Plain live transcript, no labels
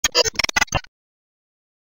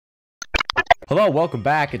Hello, welcome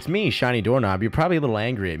back. It's me, Shiny Doorknob. You're probably a little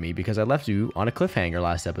angry at me because I left you on a cliffhanger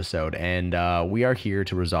last episode, and we are here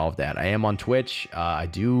to resolve that. I am on Twitch. I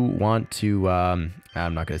do want to... I'm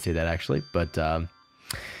not going to say that, actually, but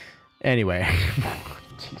anyway.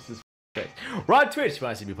 Jesus Christ. We're on Twitch. If you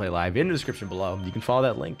want to see me play live, in the description below. You can follow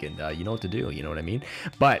that link, and you know what to do. You know what I mean?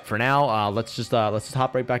 But for now, let's just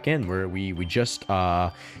hop right back in. Where we just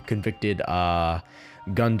convicted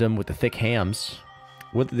Gundam with the thick hams.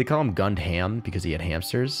 What did they call him? Gund Ham because he had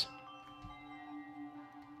hamsters.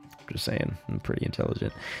 Just saying, I'm pretty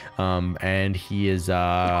intelligent. And he is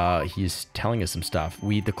he's telling us some stuff.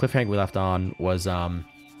 The cliffhanger we left on was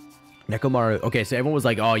Nekomaru. Okay, so everyone was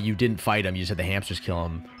like, "Oh, you didn't fight him. You just had the hamsters kill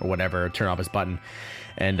him or whatever. Turn off his button."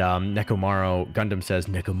 And Nekomaru, Gundam says,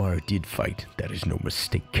 "Nekomaru did fight. That is no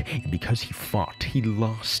mistake. And because he fought, he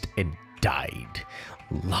lost and died.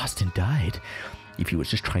 Lost and died." If he was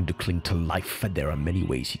just trying to cling to life, there are many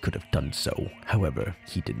ways he could have done so. However,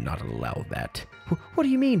 he did not allow that. What do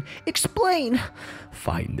you mean? Explain!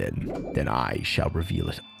 Fine then. Then I shall reveal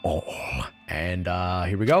it all. And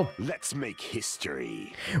here we go. Let's make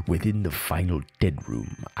history. Within the final dead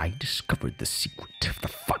room, I discovered the secret of the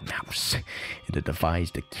funhouse. And I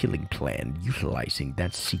devised a killing plan utilizing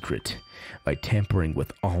that secret. By tampering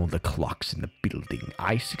with all the clocks in the building,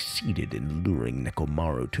 I succeeded in luring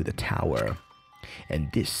Nekomaru to the tower.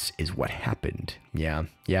 And this is what happened. Yeah,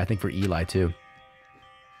 I think for Eli too.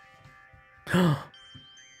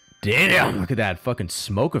 Damn, look at that fucking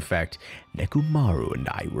smoke effect. Nekomaru and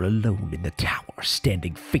I were alone in the tower,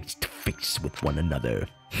 standing face to face with one another.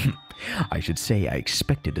 I should say I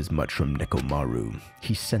expected as much from Nekomaru.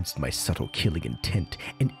 He sensed my subtle killing intent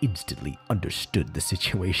and instantly understood the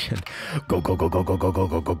situation. Go, go, go, go, go, go, go,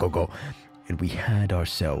 go, go, go, go. And we had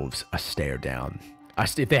ourselves a stare down.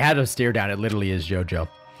 If they had a stare down, it literally is JoJo.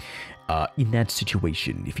 In that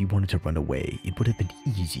situation, if he wanted to run away, it would have been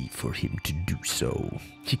easy for him to do so.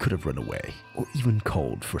 He could have run away, or even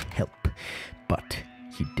called for help, but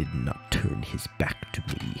he did not turn his back to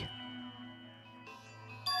me.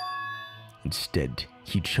 Instead,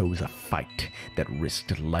 he chose a fight that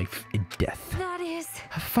risked life and death. That is...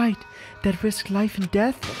 A fight that risked life and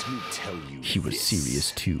death? Let me tell you He was this.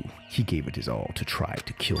 serious too. He gave it his all to try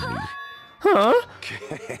to kill me. Huh?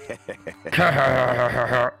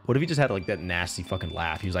 What if he just had like that nasty fucking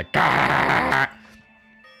laugh? He was like, Gah!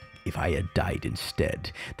 If I had died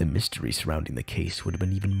instead, the mystery surrounding the case would have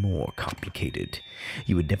been even more complicated.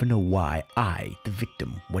 You would never know why I, the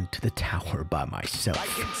victim, went to the tower by myself. I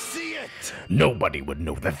can see it! Nobody would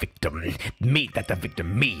know the victim. The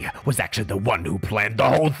victim, me, was actually the one who planned the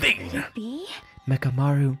whole thing. Me?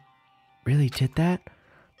 Nekomaru really did that?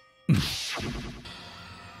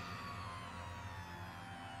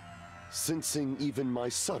 Sensing even my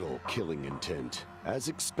subtle killing intent, as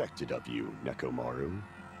expected of you, Nekomaru.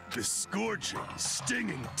 The scorching,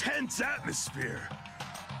 stinging, tense atmosphere.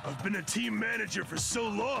 I've been a team manager for so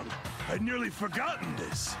long, I'd nearly forgotten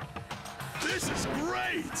this. This is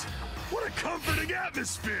great! What a comforting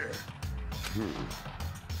atmosphere!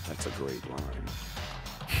 That's a great line.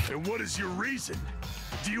 And what is your reason?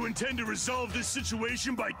 Do you intend to resolve this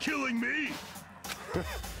situation by killing me?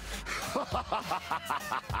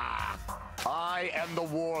 I am the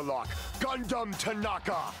Warlock, Gundam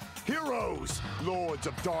Tanaka. Heroes, Lords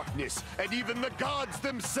of Darkness, and even the gods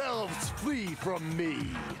themselves flee from me.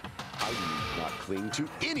 I need not cling to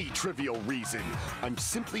any trivial reason. I'm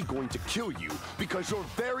simply going to kill you because your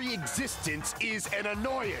very existence is an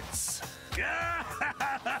annoyance.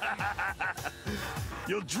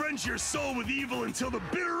 You'll drench your soul with evil until the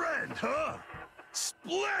bitter end, huh?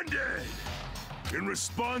 Splendid! In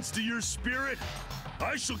response to your spirit,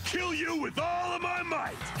 I shall kill you with all of my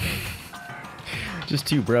might! Just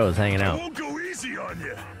two bros hanging I out. won't go easy on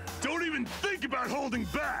you. Don't even think about holding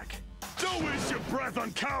back. Don't waste your breath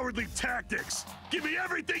on cowardly tactics. Give me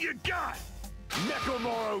everything you got!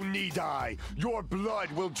 Nekomaru Nidai, your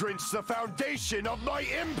blood will drench the foundation of my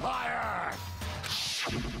empire!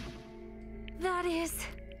 That is...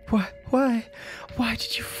 Why? Why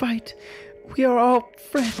did you fight? We are all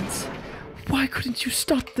friends. Why couldn't you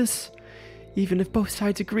stop this? Even if both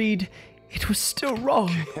sides agreed, it was still wrong.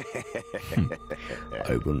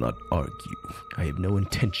 I will not argue. I have no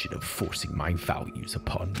intention of forcing my values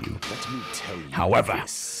upon you. Let me tell you However,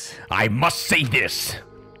 this. I must say this.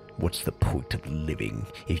 What's the point of living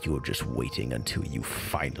if you're just waiting until you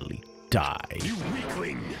finally die? You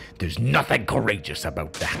weakling! There's nothing courageous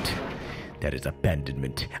about that. That is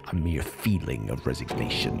abandonment, a mere feeling of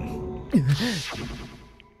resignation.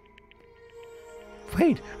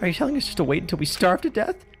 Wait, are you telling us just to wait until we starve to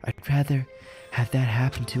death? I'd rather have that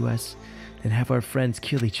happen to us than have our friends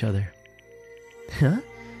kill each other. Huh?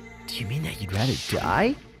 Do you mean that you'd rather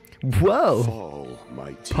die? Whoa! Fall,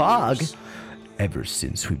 my Pog! tears. Ever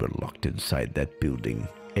since we were locked inside that building,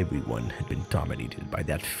 everyone had been dominated by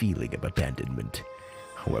that feeling of abandonment.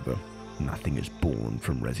 However, nothing is born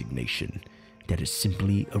from resignation. That is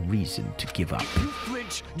simply a reason to give up. You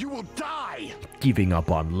flinch, you will die! Giving up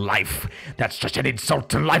on life, that's just an insult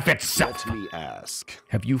to life itself! Let me ask.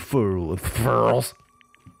 Have you fools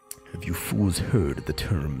heard of the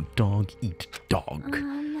term dog eat dog?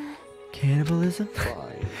 Cannibalism?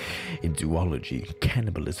 Fine. In zoology,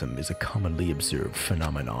 cannibalism is a commonly observed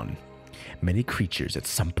phenomenon. Many creatures at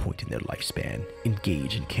some point in their lifespan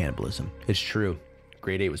engage in cannibalism. It's true.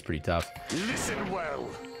 Grade 8 was pretty tough. Listen well.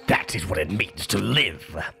 That is what it means to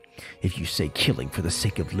live. If you say killing for the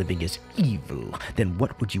sake of living is evil, then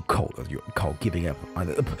what would you call giving up on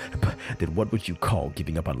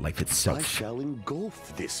life I itself? shall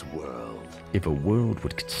engulf this world. If a world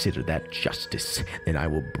would consider that justice, then I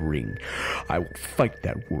will fight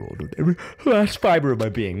that world with every last fiber of my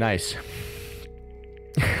being. Nice.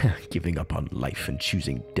 Giving up on life and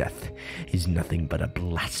choosing death is nothing but a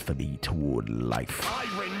blasphemy toward life. I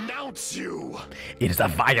renounce you! It is a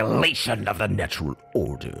violation of the natural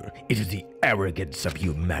order. It is the arrogance of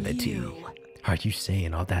humanity. Are you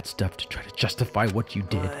saying all that stuff to try to justify what you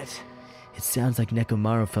did? It sounds like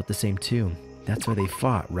Nekomaru felt the same too. That's why they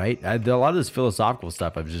fought, right? A lot of this philosophical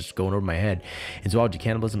stuff I was just going over my head. In zoology,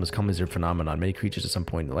 cannibalism is common as a phenomenon. Many creatures at some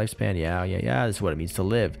point in their lifespan, yeah, this is what it means to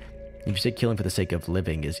live. If you say killing for the sake of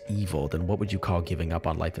living is evil, then what would you call giving up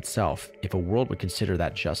on life itself? If a world would consider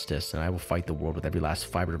that justice, then I will fight the world with every last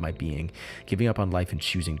fiber of my being. Giving up on life and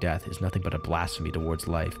choosing death is nothing but a blasphemy towards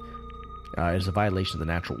life. It is a violation of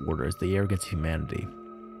the natural order. It's the arrogance of humanity.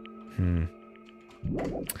 Damn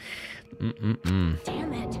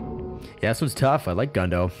it. Yeah, this one's tough. I like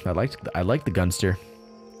Gundo. I like the Gunster.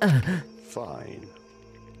 Fine.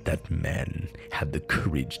 That man had the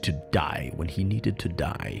courage to die when he needed to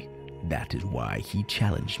die. That is why he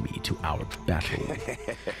challenged me to our battle.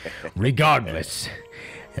 Regardless,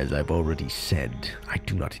 as I've already said, I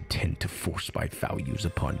do not intend to force my values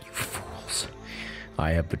upon you fools.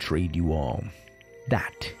 I have betrayed you all.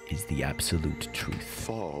 That is the absolute truth.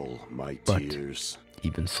 Fall, my But- tears.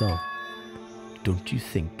 Even so, don't you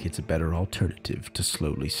think it's a better alternative to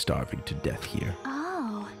slowly starving to death here?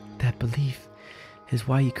 Oh, That belief is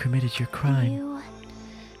why you committed your crime. you.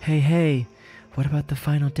 Hey, what about the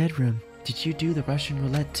final dead room? Did you do the Russian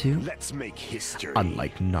roulette too? Let's make history.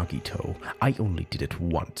 Unlike Nagito, I only did it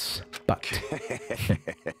once, but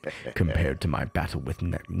compared to my battle with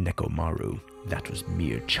Nekomaru, that was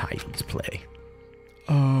mere child's play.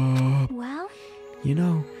 Well, You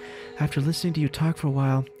know, after listening to you talk for a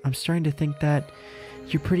while, I'm starting to think that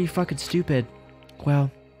you're pretty fucking stupid.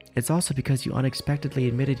 Well, it's also because you unexpectedly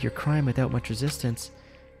admitted your crime without much resistance.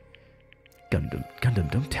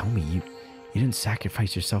 Gundam, don't tell me you didn't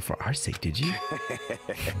sacrifice yourself for our sake, did you?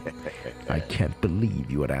 I can't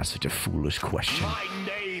believe you would ask such a foolish question. My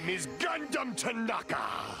name is Gundam Tanaka.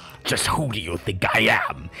 Just who do you think I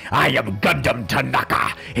am? I am Gundam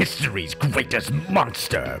Tanaka, history's greatest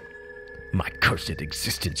monster. My cursed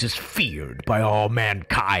existence is feared by all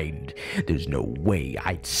mankind. There's no way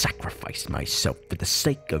I'd sacrifice myself for the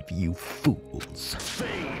sake of you fools.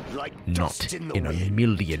 Fade like Not dust in the in a wind.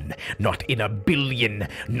 million, not in a billion,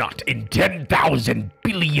 not in 10,000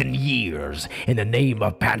 billion years. In the name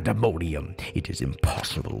of pandemonium, it is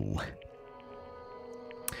impossible.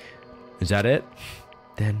 Is that it?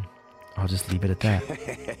 Then I'll just leave it at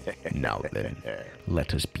that. Now then,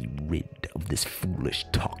 let us be rid of this foolish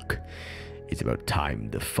talk. It's about time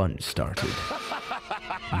the fun started.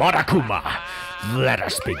 Monokuma, let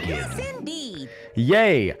us begin. indeed.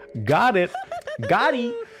 Yay! Got it!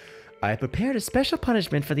 Gotti! I prepared a special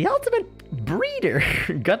punishment for the ultimate breeder,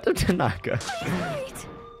 Gundam Tanaka. Wait,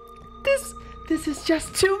 This is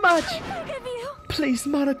just too much! look at you. Please,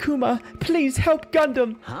 Monokuma, please help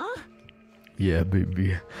Gundam! Huh? Yeah,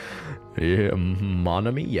 baby. Yeah,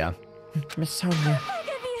 Monami, yeah. Miss Sonia. Look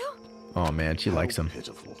at you. Oh man, she likes him.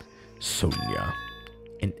 Pitiful. Sonia.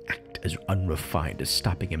 An act as unrefined as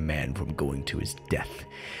stopping a man from going to his death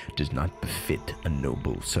does not befit a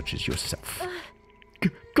noble such as yourself.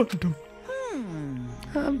 Gundam.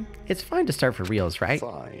 It's fine to start for reals, right?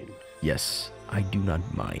 Fine. Yes, I do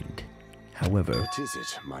not mind. However, What is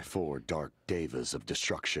it, my four dark devas of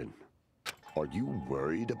destruction? Are you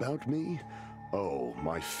worried about me? Oh,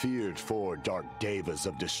 my feared four dark devas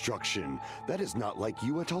of destruction. That is not like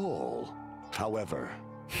you at all. However,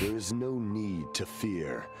 there is no need to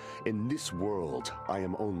fear. In this world, I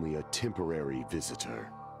am only a temporary visitor.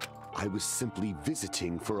 I was simply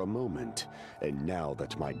visiting for a moment, and now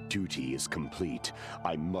that my duty is complete,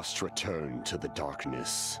 I must return to the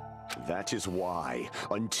darkness. That is why,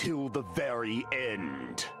 until the very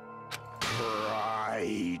end,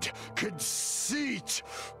 pride, conceit,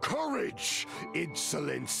 courage,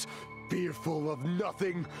 insolence, fearful of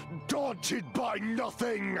nothing, daunted by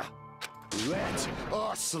nothing. Let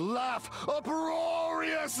us laugh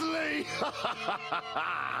uproariously!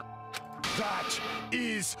 That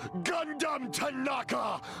is Gundam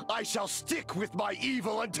Tanaka! I shall stick with my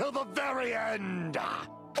evil until the very end!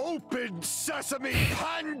 Open sesame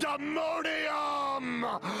pandemonium!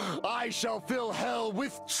 I shall fill hell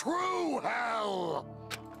with true hell!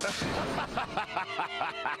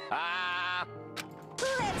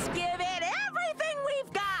 Let's give it everything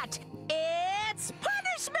we've got! It's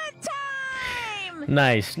punishment time!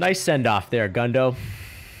 Nice. Nice send-off there, Gundo.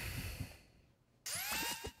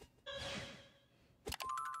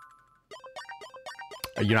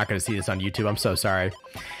 You're not going to see this on YouTube. I'm so sorry.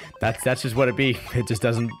 That's just what it be. It just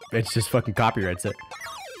doesn't... It just fucking copyrights it.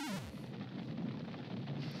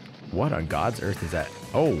 What on God's earth is that?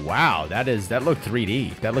 Oh, wow. That looked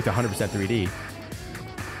 3D. That looked 100% 3D.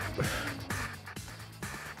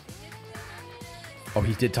 Oh,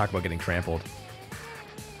 he did talk about getting trampled.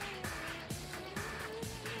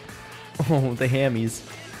 Oh, the hammies.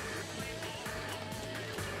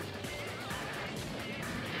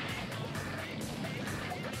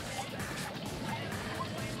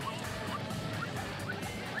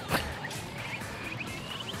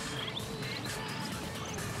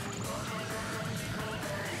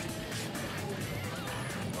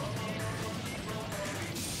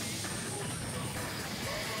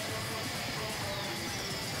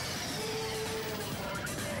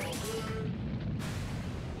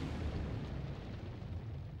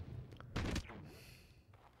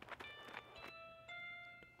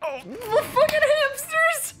 The fucking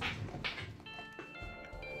hamsters!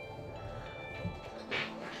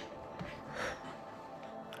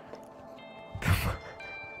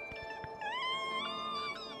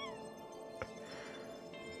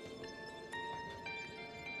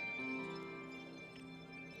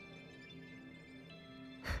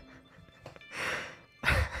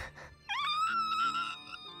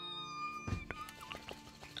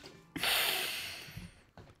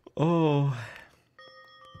 Oh.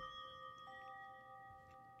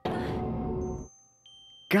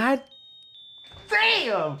 God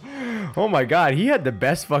damn! Oh my god, he had the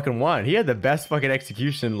best fucking one. He had the best fucking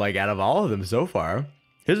execution, like, out of all of them so far.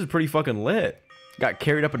 His is pretty fucking lit. Got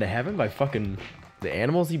carried up into heaven by fucking the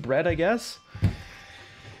animals he bred, I guess.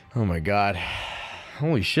 Oh my god.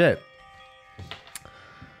 Holy shit.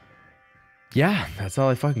 Yeah, that's all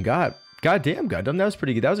I fucking got. God damn, Gundam, that was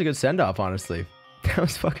pretty good. That was a good send-off, honestly. That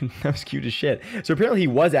was cute as shit. So apparently he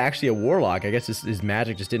was actually a warlock. I guess his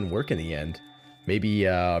magic just didn't work in the end. Maybe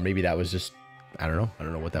that was just, I don't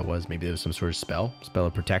know what that was. Maybe there was some sort of spell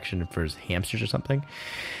of protection for his hamsters or something.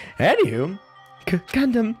 Anywho,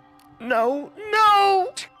 Gundam, no.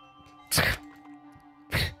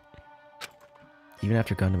 Even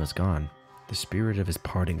after Gundam was gone, the spirit of his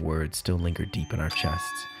parting words still lingered deep in our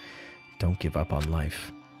chests. Don't give up on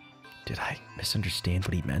life. Did I misunderstand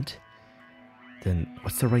what he meant? Then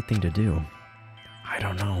what's the right thing to do? I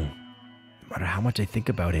don't know. No matter how much I think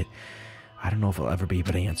about it, I don't know if I'll ever be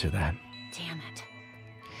able to answer that. Damn it.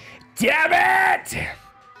 Damn it!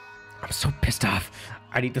 I'm so pissed off.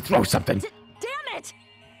 I need to throw something. Damn it!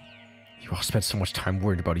 You all spent so much time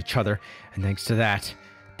worried about each other, and thanks to that,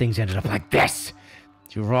 things ended up like this.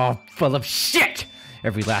 You're all full of shit!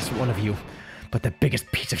 Every last one of you. But the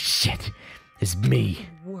biggest piece of shit is me.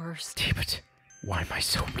 Worst. Damn it. Why am I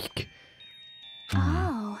so weak?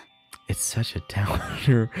 Oh. It's such a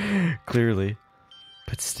downer, clearly.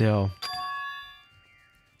 But still.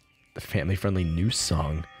 The family-friendly news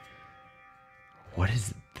song. What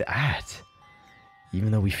is that?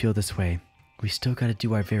 Even though we feel this way, we still gotta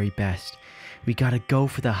do our very best. We gotta go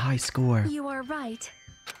for the high score. You are right.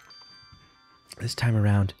 This time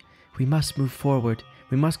around, we must move forward.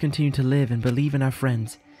 We must continue to live and believe in our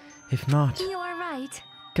friends. If not, You are right.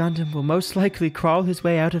 Gundam will most likely crawl his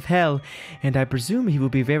way out of hell, and I presume he will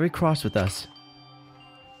be very cross with us.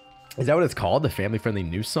 Is that what it's called? The family-friendly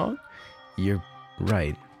news song? You're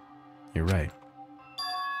right. You're right.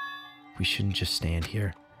 We shouldn't just stand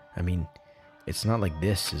here. I mean, it's not like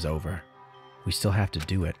this is over. We still have to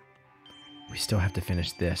do it. We still have to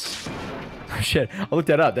finish this. Oh shit, I looked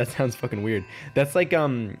that up. That sounds fucking weird. That's like,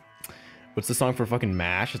 what's the song for fucking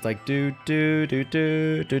MASH? It's like do do do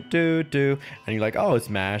do do do do, and you're like, oh, it's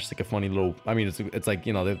MASH. It's like a funny little. I mean, it's like,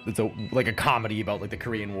 you know, it's like a comedy about like the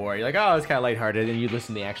Korean War. You're like, oh, it's kind of lighthearted, and you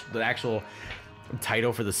listen to the actual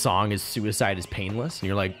title for the song is "Suicide is Painless," and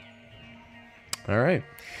you're like, all right,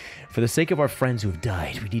 for the sake of our friends who have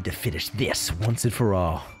died, we need to finish this once and for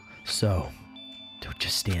all. So, don't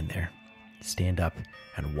just stand there. Stand up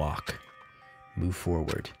and walk. Move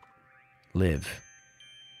forward. Live.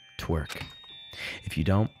 Twerk. If you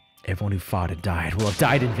don't, everyone who fought and died will have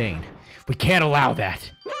died in vain. We can't allow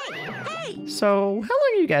that. Hey! So, how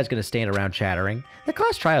long are you guys going to stand around chattering? The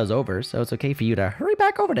class trial's over, so it's okay for you to hurry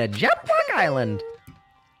back over to Jabberwock Island.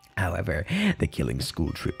 However, the killing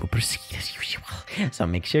school trip will proceed as usual, so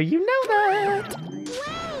make sure you know that.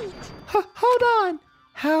 Wait! Hold on.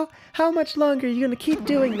 How much longer are you going to keep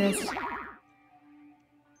doing this?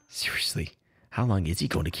 Seriously, how long is he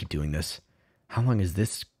going to keep doing this? How long is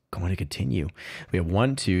this going to continue? We have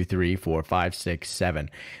 1, 2, 3, 4, 5, 6, 7.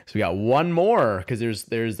 So we got one more, because there's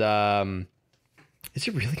is there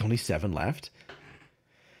really only 7 left?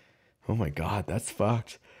 Oh my god, that's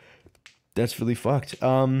fucked. That's really fucked.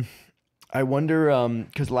 I wonder,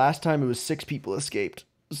 because last time it was 6 people escaped.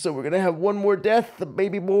 So we're gonna have one more death,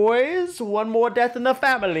 baby boys. One more death in the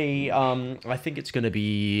family. I think it's gonna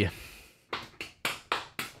be.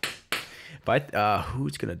 But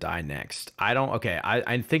who's gonna die next? I don't. Okay,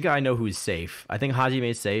 I think I know who's safe. I think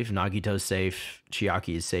Hajime is safe. Nagito's safe.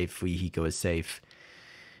 Chiaki is safe. Fuihiko is safe.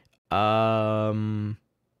 I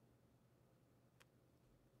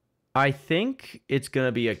think it's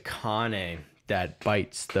gonna be Akane that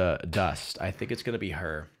bites the dust. I think it's gonna be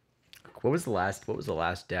her. What was the last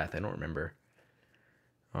death? I don't remember.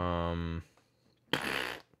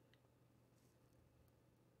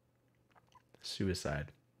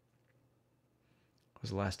 Suicide. What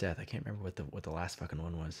was the last death? I can't remember what the last fucking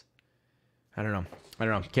one was. I don't know.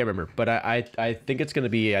 Can't remember. But I think it's gonna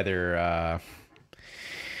be either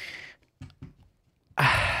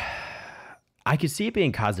I could see it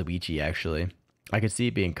being Kazuichi, actually. I could see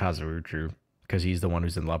it being Kazuichi because he's the one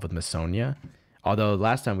who's in love with Miss Sonia. Although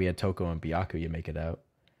last time we had Toko and Byaku, you make it out.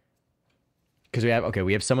 Because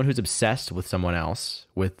we have someone who's obsessed with someone else,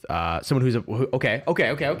 with someone who's okay.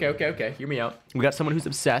 Hear me out. We got someone who's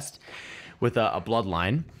obsessed with a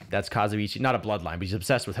bloodline. That's Kazuichi, not a bloodline, but he's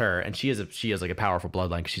obsessed with her, and she has like a powerful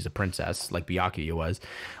bloodline because she's a princess, like Byakuya was.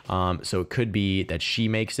 So it could be that she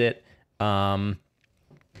makes it.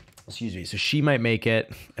 Excuse me. So she might make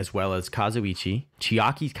it, as well as Kazuichi.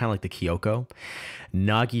 Chiaki's kind of like the Kyoko.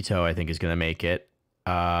 Nagito, I think, is going to make it.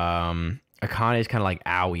 Akane is kind of like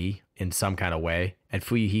Aoi in some kind of way. And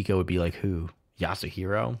Fuyuhiko would be like who?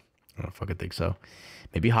 Yasuhiro? I don't fucking think so.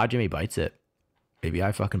 Maybe Hajime bites it. Maybe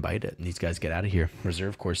I fucking bite it. And these guys get out of here.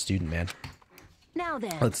 Reserve Corps student, man. Now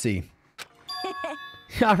then. Let's see.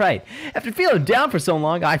 All right. After feeling down for so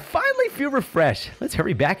long, I finally feel refreshed. Let's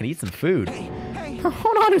hurry back and eat some food. Hey.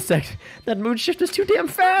 Hold on a sec. That mood shift is too damn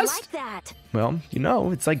fast. Like that. Well, you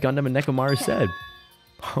know, it's like Gundam and Nekomaru said.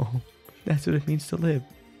 Oh, that's what it means to live,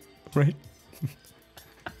 right?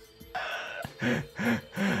 I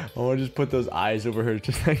want to just put those eyes over her,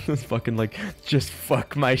 just like those fucking like, just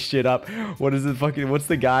fuck my shit up. What is it fucking? What's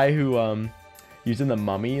the guy who using the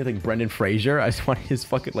Mummy? I think Brendan Fraser. I just want his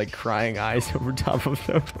fucking like crying eyes over top of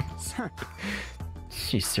those.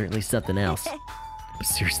 She's certainly something else. But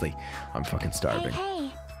seriously, I'm fucking starving.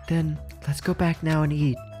 Hey. Then let's go back now and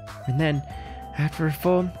eat, and then after we're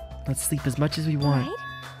full, let's sleep as much as we want. Right?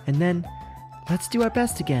 And then, let's do our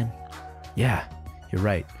best again. Yeah, you're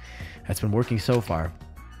right. That's been working so far.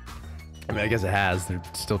 I mean, I guess it has. They're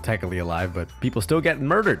still technically alive, but people still getting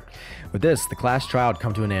murdered. With this, the class trial had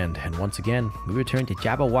come to an end, and once again, we returned to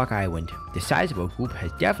Jabberwock Island. The size of our group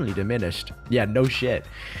has definitely diminished. Yeah, no shit.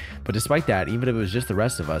 But despite that, even if it was just the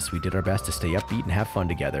rest of us, we did our best to stay upbeat and have fun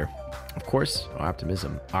together. Of course, our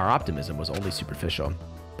optimism was only superficial.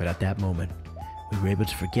 But at that moment, we were able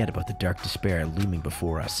to forget about the dark despair looming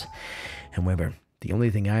before us. However, the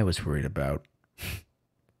only thing I was worried about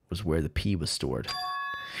was where the pea was stored.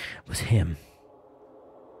 Was him.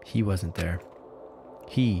 He wasn't there.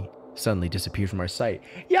 He suddenly disappeared from our sight.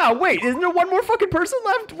 Yeah, wait, isn't there one more fucking person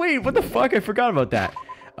left? Wait, what the fuck? I forgot about that.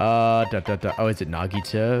 Oh, is it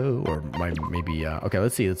Nagito? Or maybe, okay,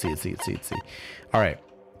 let's see. All right.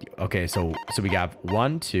 Okay, so we got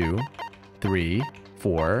 1, 2, 3,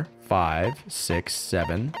 4, 5, 6,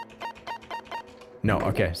 7. No,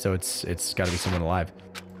 okay, so it's got to be someone alive.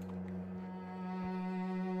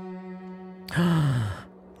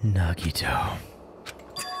 Nagito.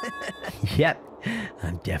 Yep,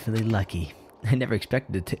 I'm definitely lucky. I never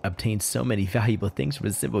expected to obtain so many valuable things from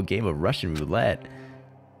a simple game of Russian roulette.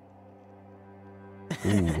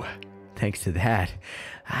 Ooh, thanks to that,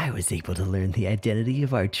 I was able to learn the identity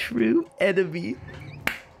of our true enemy.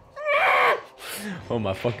 Oh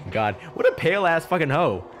my fucking god. What a pale ass fucking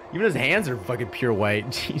hoe. Even his hands are fucking pure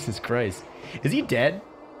white. Jesus Christ. Is he dead?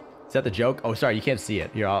 Is that the joke? Oh, sorry, you can't see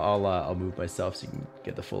it. Here, I'll move myself so you can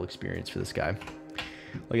get the full experience for this guy.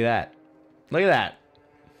 Look at that. Look at that.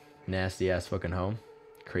 Nasty ass fucking hoe.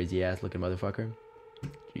 Crazy ass looking motherfucker.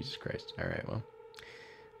 Jesus Christ. Alright, well.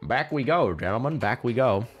 Back we go, gentlemen. Back we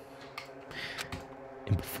go.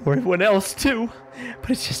 And before everyone else, too. But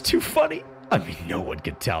it's just too funny. I mean, no one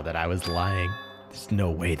could tell that I was lying. There's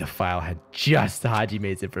no way the file had just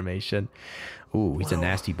Hajime's information. Ooh, he's a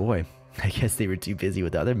nasty boy. I guess they were too busy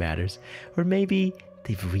with other matters. Or maybe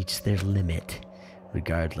they've reached their limit.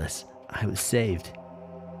 Regardless, I was saved.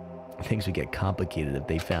 Things would get complicated if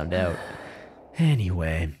they found out.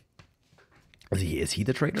 Anyway. Is he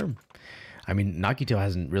the traitor? I mean, Nagito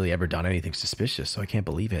hasn't really ever done anything suspicious, so I can't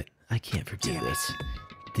believe it. I can't forgive this.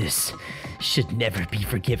 This should never be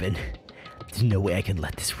forgiven. There's no way I can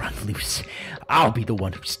let this run loose. I'll be the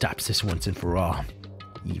one who stops this once and for all.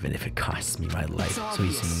 Even if it costs me my life. So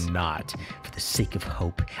he's not. For the sake of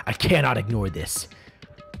hope, I cannot ignore this.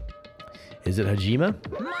 Is it Hajime?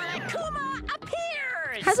 Monokuma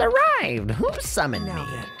appears! Has arrived. Who summoned me?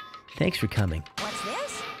 Thanks for coming. What's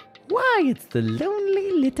this? Why, it's the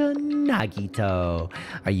lonely little Nagito.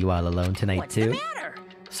 Are you all alone tonight What's too? the matter?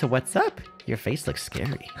 So what's up? Your face looks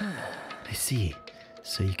scary. I see.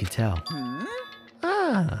 So you can tell.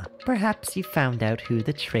 Ah, perhaps you found out who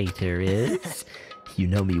the traitor is. You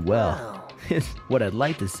know me well. Is what I'd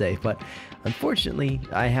like to say, but unfortunately,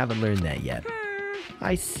 I haven't learned that yet.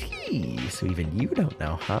 I see. So even you don't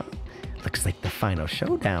know, huh? Looks like the final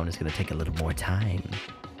showdown is gonna take a little more time.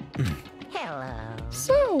 Hello.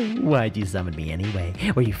 So, why'd you summon me anyway?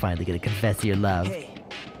 Were you finally gonna confess your love?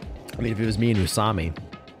 I mean, if it was me and Usami,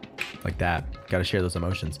 like that, gotta share those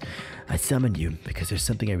emotions. I summoned you because there's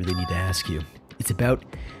something I really need to ask you. It's about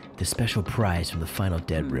the special prize from the final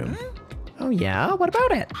dead room. Oh yeah? What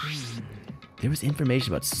about it? There was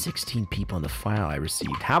information about 16 people in the file I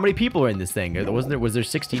received. How many people are in this thing? Was there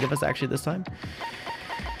 16 of us actually this time?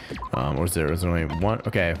 Was there only one?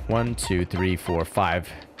 Okay, 1, 2, 3, 4, 5.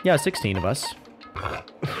 Yeah, 16 of us.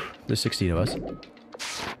 There's 16 of us.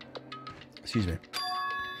 Excuse me.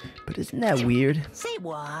 But isn't that weird? Say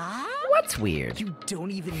what? What's weird? You don't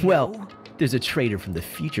even know? Well, there's a traitor from the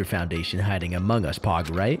Future Foundation hiding among us,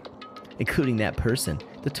 Pog, right? Including that person.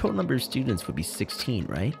 The total number of students would be 16,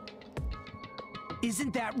 right?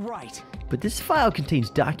 Isn't that right? But this file contains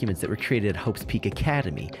documents that were created at Hope's Peak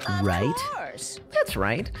Academy, right? Of course. That's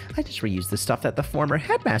right. I just reused the stuff that the former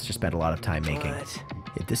headmaster spent a lot of time making.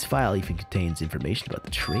 But If this file even contains information about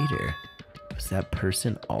the traitor, was that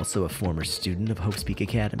person also a former student of Hope's Peak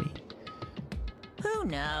Academy? Who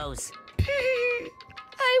knows?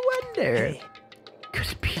 I wonder.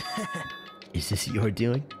 Could it be? Is this your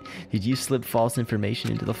doing? Did you slip false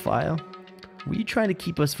information into the file? Were you trying to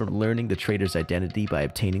keep us from learning the traitor's identity by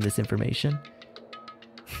obtaining this information?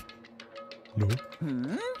 No.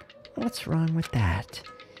 What's wrong with that?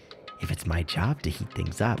 If it's my job to heat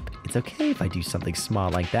things up, it's okay if I do something small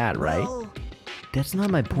like that, right? well, That's not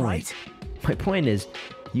my point. right? My point is,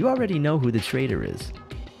 you already know who the traitor is.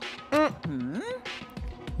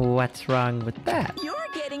 What's wrong with that? You're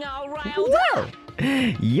getting all riled Well,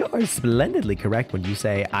 you're splendidly correct when you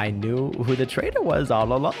say I knew who the traitor was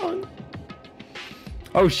all along.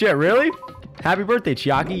 Oh shit, really? Happy birthday,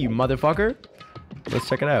 Chiaki, you motherfucker. Let's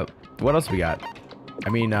check it out. What else we got? I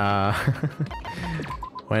mean,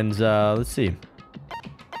 when's, let's see.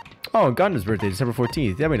 Oh, Gundam's birthday, December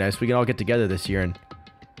 14th. That'd be nice. We can all get together this year and...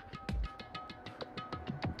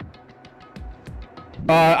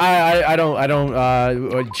 I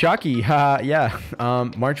don't, Chucky, yeah,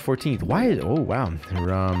 March 14th. Why, oh, wow,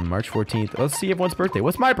 March 14th. Let's see everyone's birthday.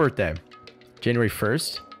 What's my birthday? January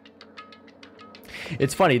 1st?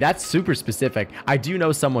 It's funny, that's super specific. I do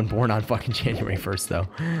know someone born on fucking January 1st, though.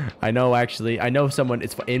 I know someone,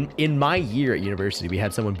 it's in my year at university, we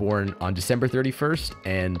had someone born on December 31st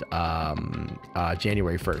and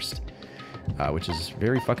January 1st, which is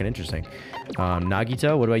very fucking interesting.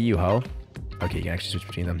 Nagito, what about you, ho? Okay, you can actually switch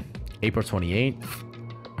between them. April 28th.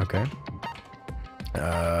 Okay.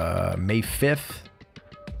 May 5th.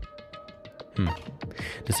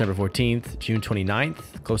 December 14th. June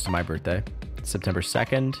 29th. Close to my birthday. September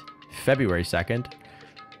 2nd. February 2nd.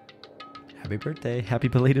 Happy birthday. Happy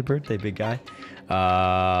belated birthday, big guy.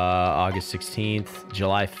 August 16th.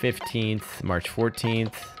 July 15th. March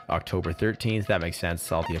 14th. October 13th. That makes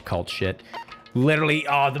sense. All the occult shit. Literally,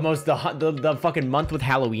 oh, the fucking month with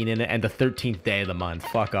Halloween in it and the 13th day of the month.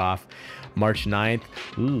 Fuck off. March 9th.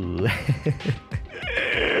 Ooh.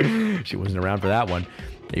 She wasn't around for that one.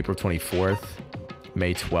 April 24th.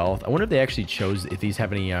 May 12th. I wonder if they actually chose, if these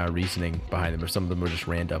have any reasoning behind them, or some of them were just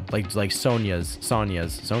random. Like Sonia?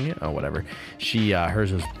 Oh, whatever.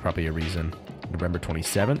 Hers was probably a reason. November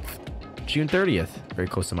 27th. June 30th. Very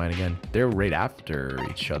close to mine again. They're right after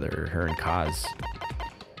each other. Her and Kaz.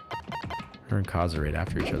 Her and Kaz are right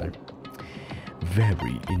after each other.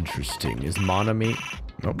 Very interesting. Is Monami?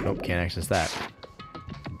 Nope, can't access that.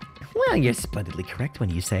 Well, you're splendidly correct when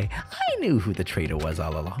you say, I knew who the traitor was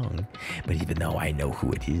all along. But even though I know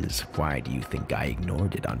who it is, why do you think I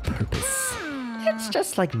ignored it on purpose? It's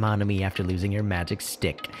just like Monami after losing your magic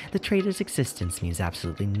stick. The traitor's existence means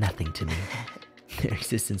absolutely nothing to me. Their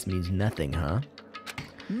existence means nothing, huh?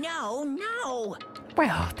 No.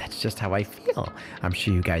 Well, that's just how I feel. I'm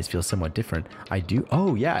sure you guys feel somewhat different. I do.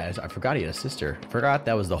 Oh, yeah, I forgot he had a sister. Forgot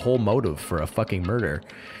that was the whole motive for a fucking murder.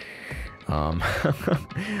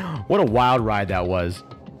 What a wild ride that was.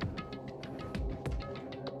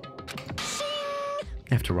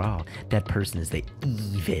 After all, that person is the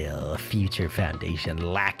evil future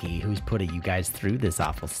Foundation lackey who's putting you guys through this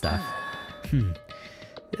awful stuff.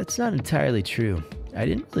 That's not entirely true. I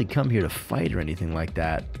didn't really come here to fight or anything like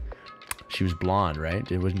that. She was blonde, right?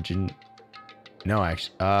 It wasn't. No,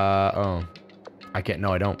 actually. Oh, I can't.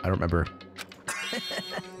 No, I don't remember.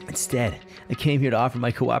 Instead, I came here to offer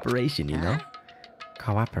my cooperation. You know,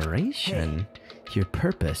 cooperation. Your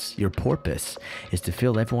purpose, your porpoise, is to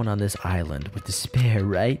fill everyone on this island with despair,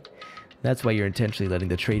 right? That's why you're intentionally letting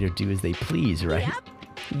the traitor do as they please, right?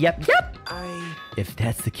 Yep. If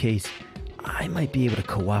that's the case, I might be able to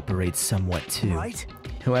cooperate somewhat too. Right?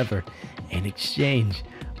 However, in exchange,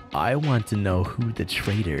 I want to know who the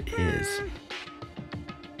traitor is.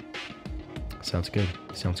 Sounds good.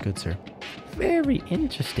 Sounds good, sir. Very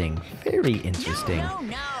interesting. Very interesting.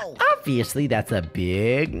 No. Obviously, that's a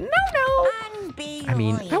big no. I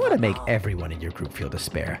mean, I want to make everyone in your group feel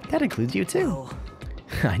despair. That includes you too.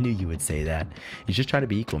 I knew you would say that. You're just trying to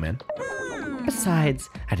be equal, man. Besides,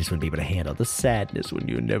 I just wouldn't be able to handle the sadness when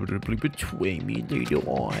you inevitably betray me later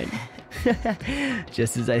on.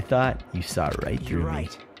 Just as I thought, you saw right through me.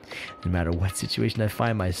 No matter what situation I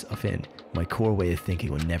find myself in, my core way of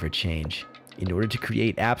thinking will never change. In order to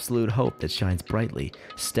create absolute hope that shines brightly,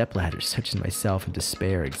 stepladders such as myself and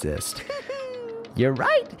despair exist. You're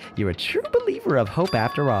right. You're a true believer of hope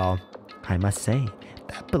after all. I must say,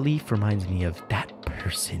 that belief reminds me of that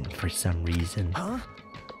person for some reason. Huh?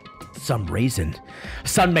 Some raisin.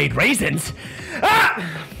 Sun-made raisins!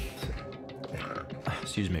 Ah!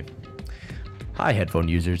 Excuse me. Hi, headphone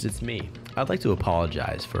users. It's me. I'd like to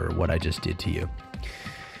apologize for what I just did to you.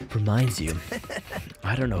 Reminds you,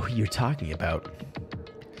 I don't know who you're talking about.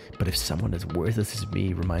 But if someone as worthless as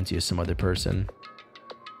me reminds you of some other person...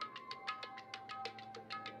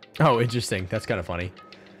 Oh, interesting. That's kind of funny.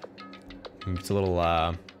 It's a little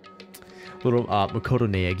Makoto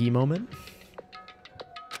Naegi moment.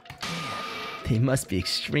 They must be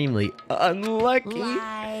extremely unlucky.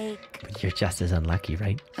 But you're just as unlucky,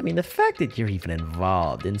 right? I mean, the fact that you're even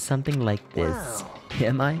involved in something like this. Whoa.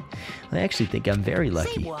 Am I? I actually think I'm very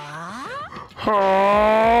lucky. Say what?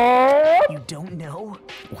 You don't know?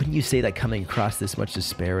 Wouldn't you say that coming across this much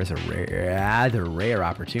despair is a rather rare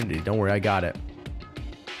opportunity? Don't worry, I got it.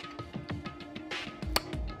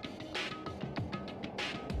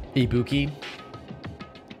 Ibuki.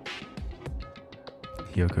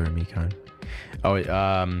 Hyoko or Mikan. Oh,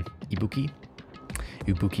 Ibuki.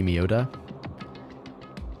 Ibuki Miyoda.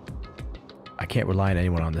 I can't rely on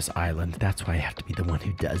anyone on this island. That's why I have to be the one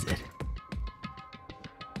who does it.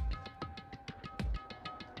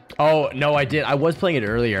 Oh, no, I did. I was playing it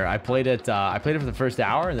earlier. I played it for the first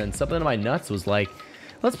hour, and then something in my nuts was like,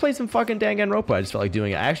 let's play some fucking Danganronpa. I just felt like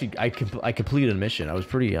doing it. I completed a mission. I was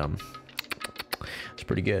pretty, it's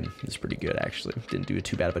pretty good. It's pretty good, actually. Didn't do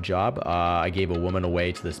too bad of a job. I gave a woman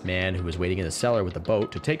away to this man who was waiting in the cellar with a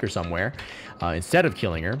boat to take her somewhere instead of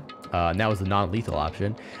killing her. And that was the non-lethal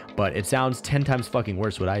option. But it sounds 10 times fucking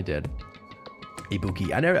worse what I did.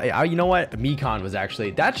 Ibuki. You know what? Mikan was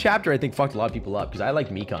actually... That chapter, I think, fucked a lot of people up because I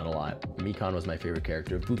liked Mikan a lot. Mikan was my favorite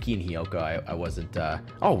character. Ibuki and Hyoko, I wasn't...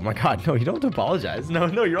 Oh, my God. No, you don't have to apologize. No,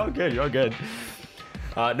 you're all good. You're all good.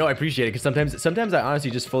 No, I appreciate it because sometimes I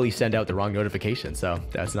honestly just fully send out the wrong notification, so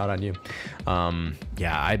that's not on you.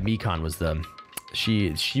 Yeah, Mikan was the...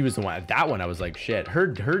 She was the one... That one, I was like, shit.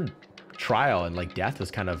 Her trial and, like, death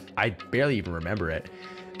was kind of... I barely even remember it.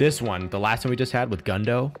 This one, the last one we just had with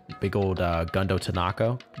Gundo, big old Gundo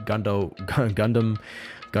Tanaka, Gundam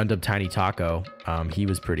Tiny Taco. He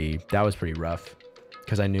was that was pretty rough,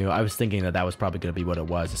 because I was thinking that was probably going to be what it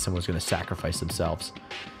was, that someone was going to sacrifice themselves.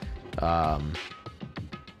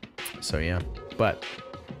 So yeah, but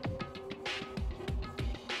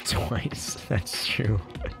twice, that's true.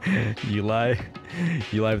 You lie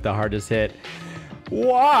with the hardest hit.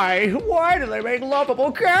 Why do they make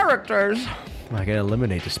lovable characters? I gotta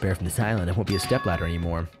eliminate despair from this island. It won't be a stepladder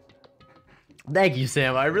anymore. Thank you,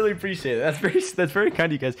 Sam. I really appreciate it. That's very kind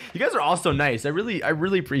of you guys. You guys are all so nice. I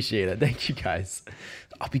really appreciate it. Thank you guys.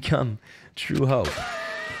 I'll become true hope.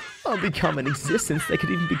 I'll become an existence that could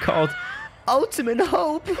even be called ultimate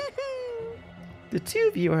hope. The two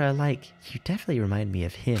of you are alike. You definitely remind me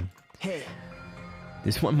of him. Hey.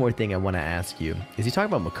 There's one more thing I want to ask you. Is he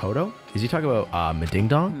talking about Makoto? Is he talking about Mading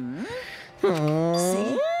Dong?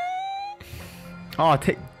 See? Oh,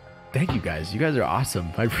 thank you guys. You guys are awesome.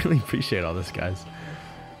 I really appreciate all this, guys.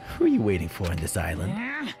 Who are you waiting for on this island?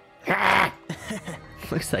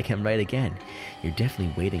 Looks like I'm right again. You're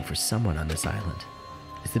definitely waiting for someone on this island.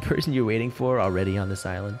 Is the person you're waiting for already on this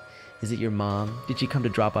island? Is it your mom? Did she come to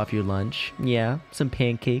drop off your lunch? Yeah, some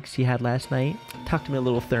pancakes you had last night. Tucked me a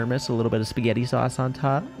little thermos, a little bit of spaghetti sauce on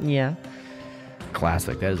top. Yeah.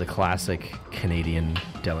 Classic. That is a classic Canadian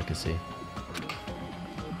delicacy.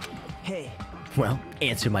 Hey. Well,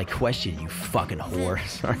 answer my question, you fucking whore.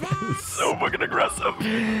 Sorry. So fucking aggressive.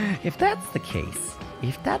 If that's the case,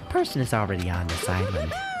 if that person is already on this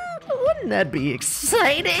island, wouldn't that be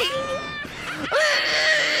exciting?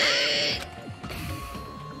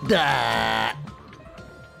 I'm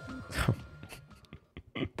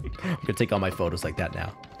gonna take all my photos like that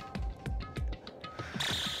now.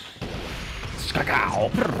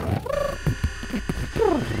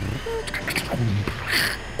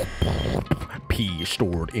 Pee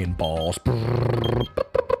stored in balls.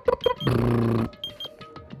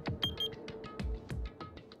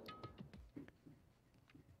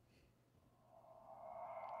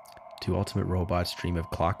 Two ultimate robots dream of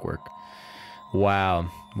clockwork. Wow.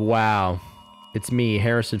 Wow. It's me,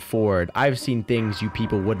 Harrison Ford. I've seen things you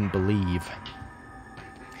people wouldn't believe.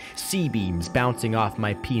 C-beams bouncing off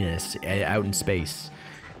my penis out in space.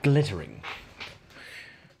 Glittering.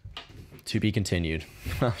 To be continued.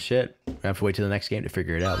 Oh, shit. I have to wait till the next game to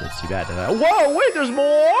figure it out. Let's do that. Whoa, wait, there's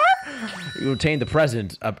more? You obtained the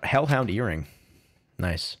present, a Hellhound earring.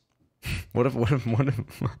 Nice. What if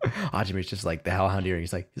Hajime's just like the Hellhound earring?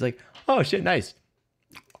 He's like, oh shit, nice.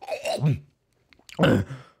 What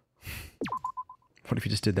if you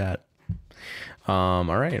just did that? All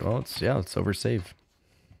right. Well, let's over save.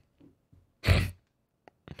 It's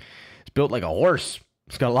built like a horse.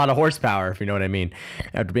 It's got a lot of horsepower, if you know what I mean.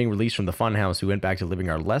 After being released from the funhouse, we went back to living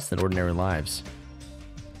our less than ordinary lives.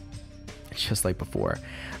 Just like before,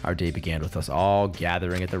 our day began with us all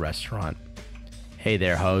gathering at the restaurant. Hey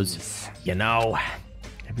there, hoes. You know,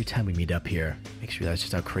 every time we meet up here, makes you realize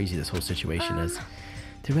just how crazy this whole situation is.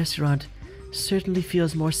 The restaurant certainly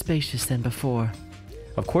feels more spacious than before.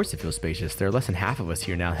 Of course it feels spacious. There are less than half of us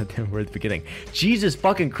here now than we were at the beginning. Jesus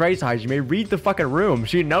fucking Christ, Hajime, read the fucking room.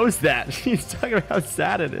 She knows that. She's talking about how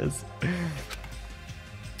sad it is.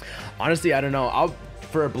 Honestly, I don't know.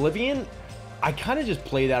 For Oblivion, I kind of just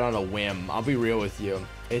play that on a whim. I'll be real with you.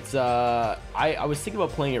 It's I was thinking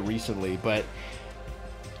about playing it recently, but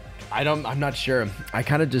I'm not sure. I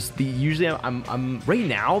kind of just usually I'm right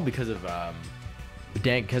now because of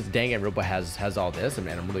Danganronpa has all this, and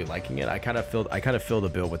I'm really liking it. I kind of fill the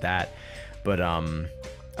bill with that, but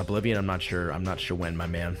Oblivion, I'm not sure when, my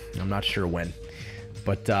man. I'm not sure when,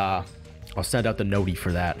 but I'll send out the notey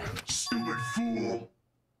for that. Stupid fool!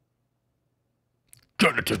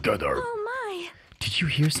 Get it together. Oh my. Did you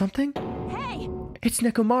hear something? Hey. It's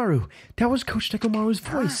Nekomaru. That was Coach Nekomaru's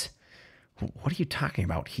voice. What are you talking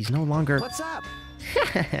about? He's no longer. What's up?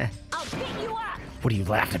 I'll beat you up. What are you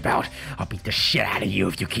laughing about? I'll beat the shit out of you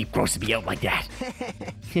if you keep grossing me out like that.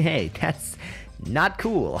 Hey, that's not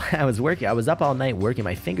cool. I was up all night working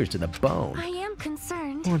my fingers to the bone. I am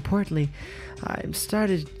concerned. More importantly, I'm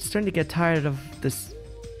starting to get tired of this.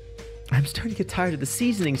 I'm starting to get tired of the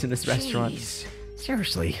seasonings in this restaurant.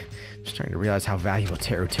 Seriously, I'm starting to realize how valuable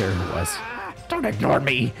Teru was. Don't ignore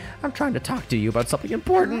me. I'm trying to talk to you about something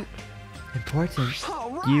important. Important?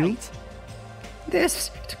 All right. You?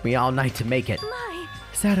 This took me all night to make it. My.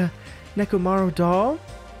 Is that a Nekomaru doll?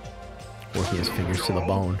 Working his fingers to the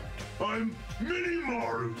bone. I'm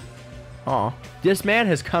Minimaru. Aw, this man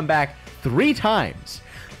has come back 3 times.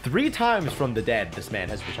 3 times from the dead, this man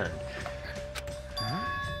has returned.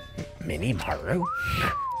 Minimaru?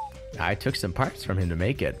 I took some parts from him to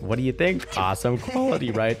make it. What do you think? Awesome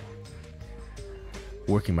quality, right?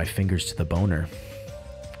 working my fingers to the boner.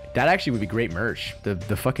 That actually would be great merch. The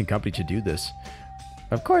fucking company should do this.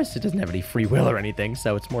 Of course, it doesn't have any free will or anything,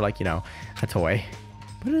 so it's more like, you know, a toy.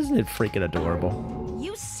 But isn't it freaking adorable?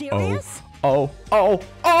 You serious? Oh!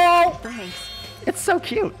 Thanks. It's so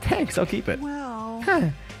cute. Thanks, I'll keep it. Well, Huh.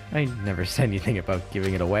 I never said anything about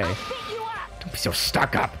giving it away. Pick you up. Don't be so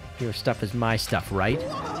stuck up. Your stuff is my stuff, right?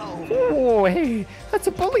 Oh, hey, that's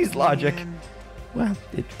a bully's logic. Well,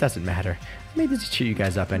 it doesn't matter. I made this to cheer you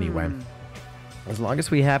guys up anyway. As long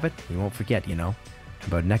as we have it, we won't forget, you know,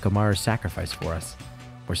 about Nekomaru's sacrifice for us.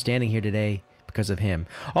 We're standing here today because of him.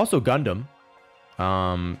 Also, Gundam.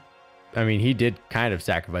 I mean, he did kind of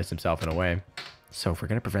sacrifice himself in a way. So if we're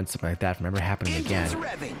gonna prevent something like that from ever happening again,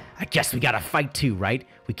 I guess we gotta fight too, right?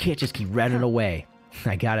 We can't just keep running away.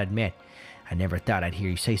 I gotta admit, I never thought I'd hear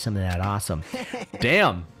you say something that awesome.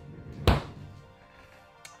 Damn.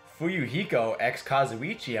 Fuyuhiko ex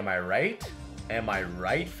Kazuichi, am I right? Am I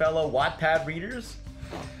right, fellow Wattpad readers?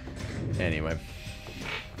 Anyway.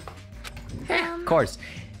 Of course,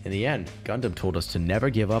 in the end, Gundam told us to never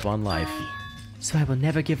give up on life. So I will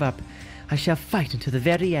never give up. I shall fight until the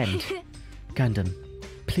very end. Gundam,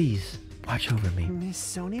 please watch over me. Miss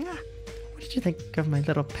Sonia? What did you think of my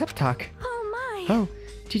little pep talk? Oh my. Oh,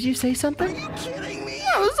 did you say something? Are you kidding me?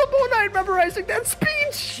 I was up all night memorizing that speech.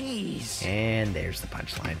 Jeez. And there's the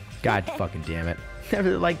punchline. God fucking damn it. I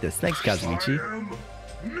really like this. Thanks, Kazuichi. I am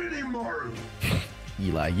Minimaru.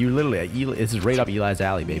 Eli, you literally, Eli, this is right up Eli's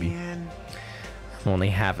alley, baby. Man, I'm only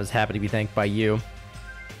half as happy to be thanked by you.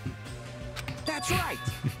 that's right.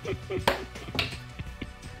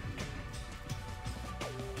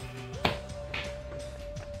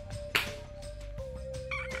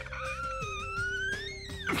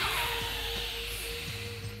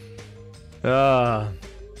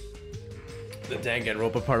 The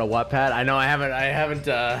Danganronpa part of Wattpad. I know I haven't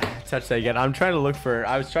touched that yet. I'm trying to look for.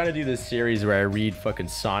 I was trying to do this series where I read fucking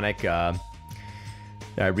Sonic. I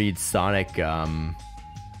read Sonic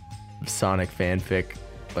fanfic,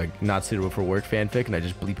 like not suitable for work fanfic, and I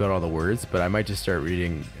just bleep out all the words. But I might just start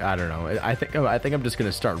reading. I don't know. I think I'm just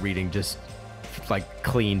gonna start reading just like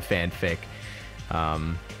clean fanfic,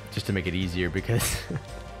 just to make it easier because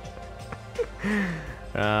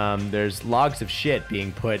there's logs of shit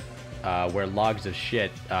being put. Where logs of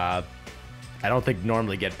shit, I don't think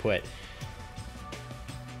normally get put.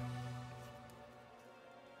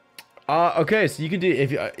 Okay, so you can do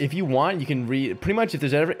if you want, you can read pretty much if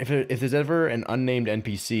there's ever an unnamed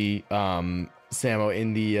NPC, Samo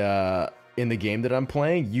in the game that I'm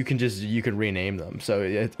playing, you can rename them. So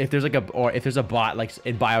if there's a bot like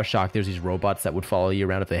in BioShock, there's these robots that would follow you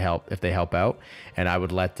around if they help out, and I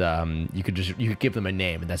would let you could give them a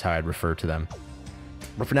name, and that's how I'd refer to them.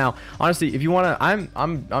 But for now, honestly, if you want to,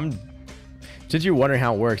 I'm since you're wondering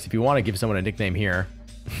how it works, if you want to give someone a nickname here,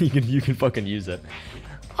 you can fucking use it.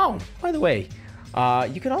 Oh, by the way,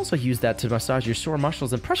 you can also use that to massage your sore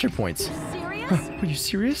muscles and pressure points. Serious? Are you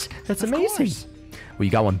serious? That's amazing. Well,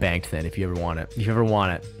 you got one banked then if you ever want it. If you ever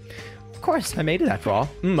want it. Of course, I made it after all.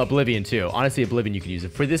 Oblivion too. Honestly, Oblivion you can use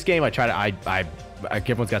it. For this game,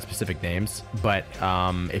 everyone's got specific names, but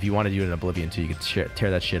if you want to do it in Oblivion too, you can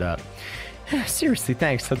tear that shit up. Seriously,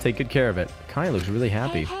 thanks. I'll take good care of it. Kai looks really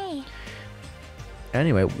happy. Hey.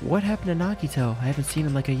 Anyway, what happened to Nagito? I haven't seen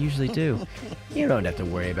him like I usually do. You don't have to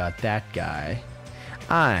worry about that guy.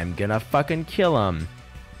 I'm gonna fucking kill him.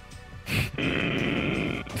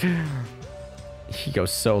 He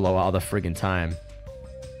goes solo all the friggin' time.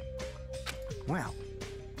 Well,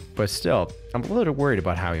 But still, I'm a little worried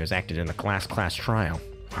about how he was acted in the class trial.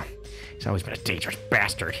 He's always been a dangerous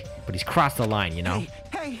bastard, but he's crossed the line, you know?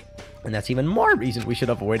 hey, And that's even more reason we should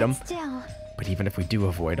avoid him. Still. But even if we do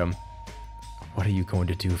avoid him, what are you going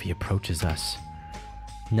to do if he approaches us?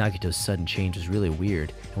 Nagito's sudden change was really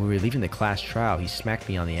weird, and when we were leaving the class trial, he smacked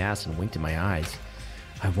me on the ass and winked in my eyes.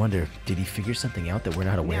 I wonder, did he figure something out that we're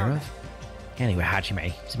not aware of? Anyway,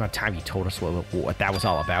 Hajime, it's about time you told us what that was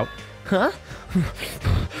all about. Huh?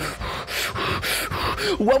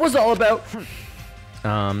 What was all about?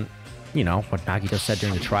 You know, what Nagito said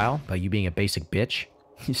during the trial about you being a basic bitch.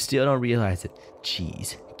 You still don't realize it.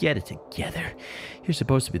 Jeez, get it together. You're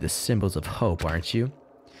supposed to be the symbols of hope, aren't you?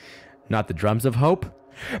 Not the drums of hope?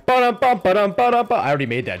 I already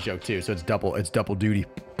made that joke too, so it's double duty.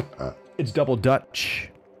 It's double Dutch,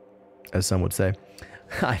 as some would say.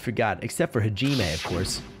 I forgot, except for Hajime, of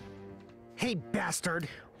course. hey, bastard.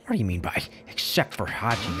 What do you mean by except for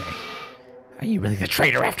Hajime? Are you really the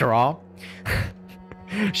traitor after all?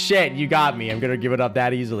 Shit, you got me. I'm gonna give it up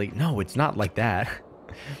that easily. No, it's not like that.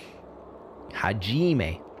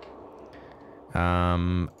 Hajime.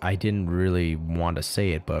 I didn't really want to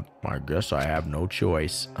say it, but I guess I have no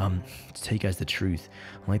choice. To tell you guys the truth,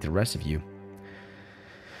 unlike the rest of you.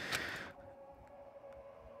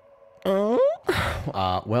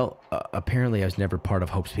 Apparently I was never part of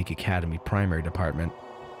Hope's Peak Academy primary department.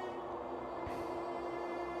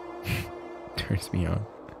 Turns me on.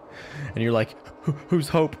 And you're like, who's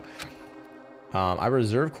Hope? I'm a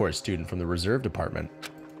reserve corps student from the reserve department.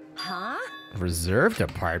 Huh? Reserve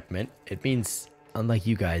department? It means, unlike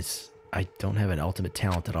you guys, I don't have an ultimate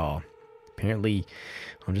talent at all. Apparently,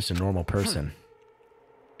 I'm just a normal person.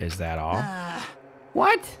 Is that all?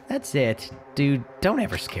 What? That's it. Dude, don't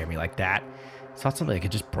ever scare me like that. It's not something I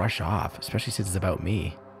could just brush off, especially since it's about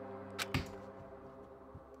me.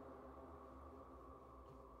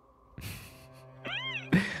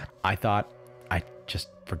 I just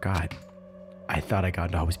forgot. I thought I got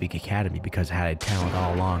into Hope's Peak Academy because I had talent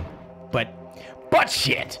all along. But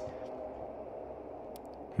shit!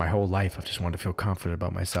 My whole life I've just wanted to feel confident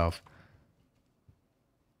about myself.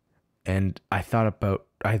 And I thought about,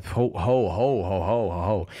 and I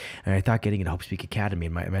thought getting into Hope's Peak Academy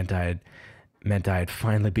meant I had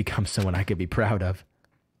finally become someone I could be proud of.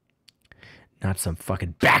 Not some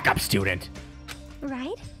fucking backup student!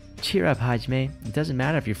 Right? Cheer up, Hajime. It doesn't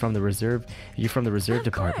matter if you're from the reserve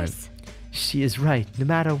department. Course. She is right. No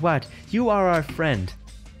matter what, you are our friend.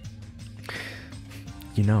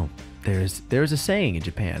 You know, there's a saying in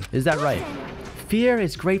Japan. Is that right? Fear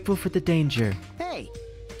is grateful for the danger. Hey.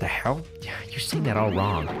 The hell? You're saying that all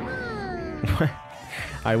wrong.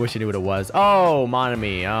 I wish I knew what it was. Oh,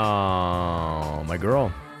 Monami. Oh, my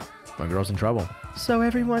girl. My girl's in trouble. So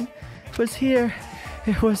everyone was here.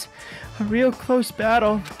 It was a real close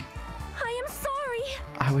battle. I am sorry.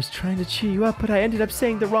 I was trying to cheer you up, but I ended up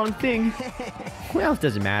saying the wrong thing. Well, it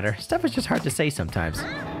doesn't matter. Stuff is just hard to say sometimes.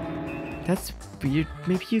 That's weird.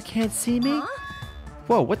 Maybe you can't see me? Huh?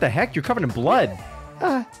 Whoa, what the heck? You're covered in blood.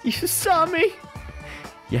 You saw me?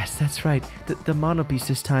 Yes, that's right. The mono beast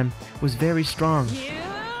this time was very strong. You?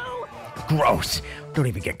 Gross. Don't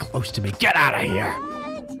even get close to me. Get out of here.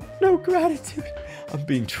 No gratitude. I'm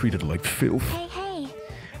being treated like filth. Hey.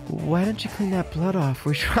 Why don't you clean that blood off?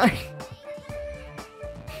 We're trying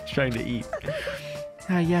to eat.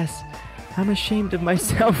 Yes. I'm ashamed of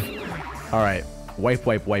myself. All right. Wipe.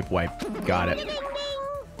 Got it.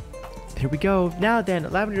 Here we go. Now then,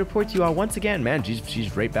 allow me to report to you all once again. Man,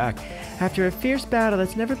 she's right back. After a fierce battle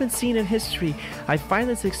that's never been seen in history, I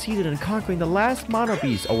finally succeeded in conquering the last mono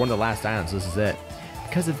beast, or one of the last islands. This is it.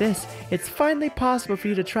 Because of this, it's finally possible for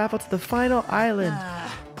you to travel to the final island.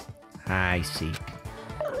 I see.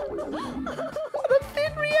 What a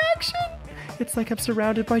thin reaction! It's like I'm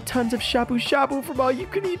surrounded by tons of shabu shabu from all you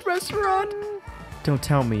can eat restaurant. Don't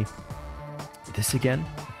tell me. This again?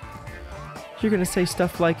 You're gonna say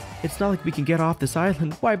stuff like, it's not like we can get off this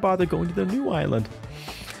island. Why bother going to the new island?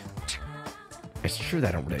 It's true that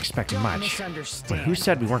I don't really expect much. But who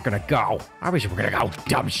said we weren't gonna go? I wish we were gonna go.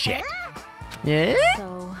 Dumb shit. Yeah?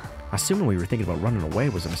 So, Assuming we were thinking about running away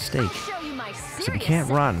was a mistake. show you my So if we can't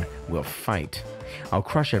run, we'll fight. I'll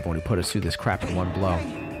crush everyone who put us through this crap in one blow.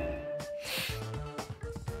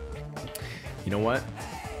 You know what?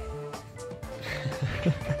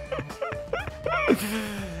 I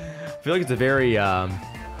feel like it's a very, you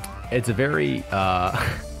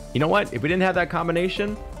know what? If we didn't have that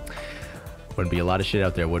combination, wouldn't be a lot of shit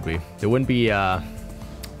out there, would we? There wouldn't be,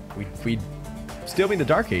 we'd still be in the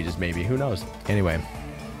Dark Ages, maybe. Who knows? Anyway.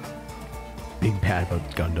 Being bad about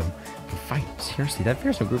Gundam. Fight. Seriously, that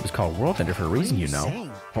fearsome group is called World Ender for a reason, you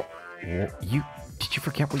know. Oh, did you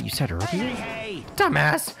forget what you said earlier? Hey.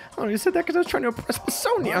 Dumbass! I only said that because I was trying to impress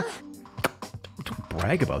Sonia. Don't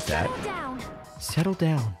brag about that. down. Settle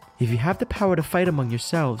down. If you have the power to fight among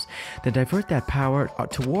yourselves, then divert that power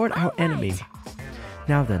toward our enemy.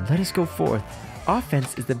 Now then, let us go forth.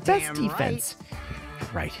 Offense is the best Damn defense. You're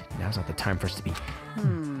right. Now's not the time for us to be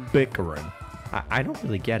bickering. I don't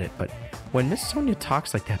really get it, but when Miss Sonia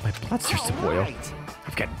talks like that, my blood starts to boil. Right.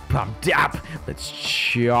 I've got pumped up. Let's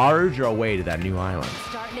charge our way to that new island.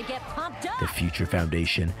 Starting to get pumped up. The Future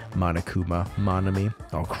Foundation, Monokuma, Monami,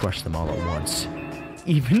 I'll crush them all at once.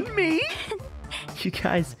 Even me? You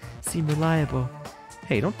guys seem reliable.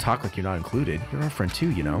 Hey, don't talk like you're not included. You're our friend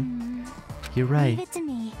too, you know. You're right. Leave it to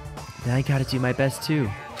me. I gotta do my best too.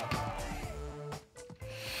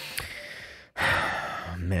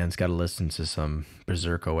 Man's gotta listen to some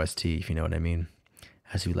Berserk OST, if you know what I mean.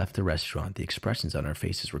 As we left the restaurant, the expressions on our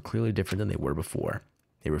faces were clearly different than they were before.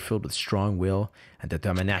 They were filled with strong will and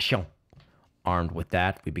determination. Armed with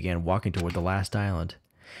that, we began walking toward the last island.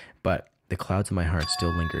 But the clouds in my heart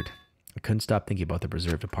still lingered. I couldn't stop thinking about the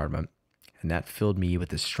preserve department. and that filled me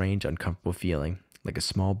with a strange, uncomfortable feeling, like a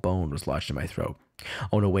small bone was lodged in my throat.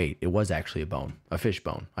 Oh no, wait, it was actually a bone, a fish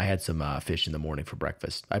bone. I had some fish in the morning for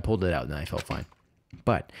breakfast. I pulled it out and I felt fine.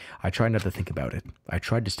 But I tried not to think about it. I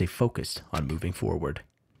tried to stay focused on moving forward.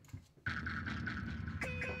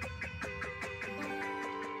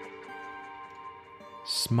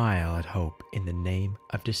 Smile at hope in the name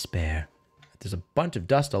of despair. There's a bunch of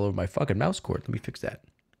dust all over my fucking mouse cord. Let me fix that.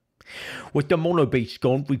 With the mono beach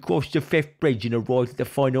gone, we crossed the 5th bridge and arrived at the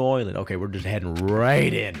final island. Okay, we're just heading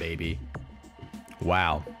right in, baby.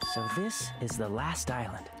 Wow. So this is the last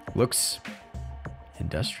island. Looks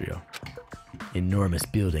industrial. Enormous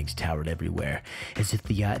buildings towered everywhere, as if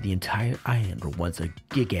the entire island were once a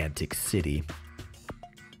gigantic city.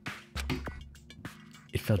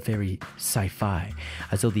 It felt very sci-fi,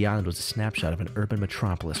 as though the island was a snapshot of an urban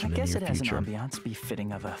metropolis from the near future. I guess it has an ambiance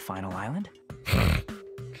befitting of a final island.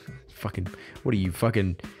 Fucking, what are you,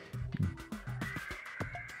 fucking...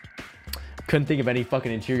 Couldn't think of any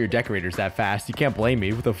fucking interior decorators that fast. You can't blame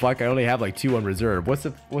me. What the fuck? I only have like 2 on reserve. What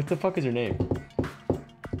the fuck is her name?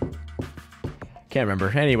 Can't remember.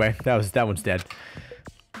 Anyway, that one's dead.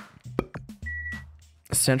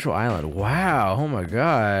 Central Island. Wow. Oh my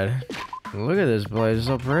god. Look at this place. It's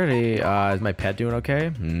so pretty. Is my pet doing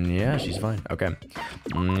okay? Yeah, she's fine. Okay.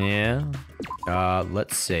 Yeah.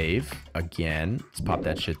 Let's save again. Let's pop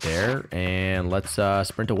that shit there. And let's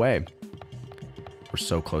sprint away. We're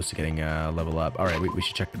so close to getting level up. All right, we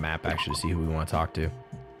should check the map actually to see who we want to talk to.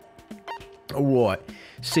 All right.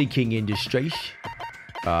 Sea King Industries.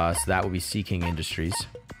 So that would be Sea King Industries.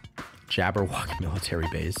 Jabberwock Military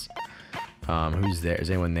Base. Who's there? Is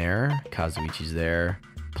anyone there? Kazuichi's there.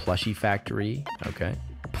 Plushie Factory. Okay.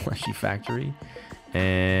 Plushie Factory.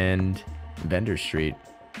 And Vendor Street.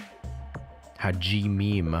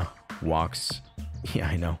 Hajime walks. Yeah,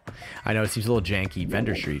 I know. I know, it seems a little janky.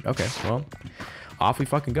 Vendor Street. Okay, well, off we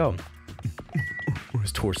fucking go.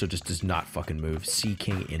 His torso just does not fucking move. Sea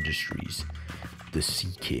King Industries. The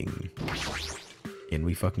Sea King. In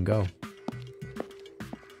we fucking go.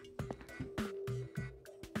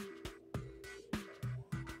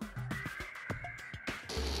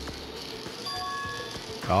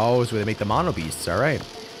 Oh, it's where they make the mono beasts. All right.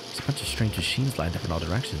 There's a bunch of strange machines lined up in all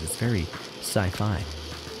directions. It's very sci-fi.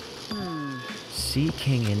 Sea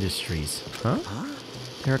King Industries. Huh?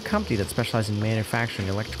 They're a company that specializes in manufacturing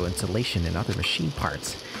electrical insulation and other machine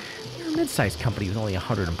parts. They're a mid-sized company with only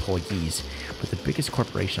 100 employees, but the biggest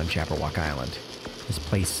corporation on Jabberwock Island. This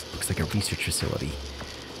place looks like a research facility.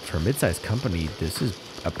 For a mid-sized company, this is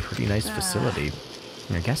a pretty nice facility.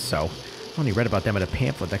 I guess so. I only read about them in a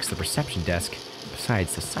pamphlet next to the reception desk.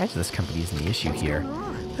 Besides, the size of this company isn't the issue here.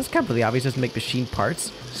 This company obviously doesn't make machine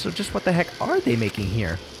parts, so just what the heck are they making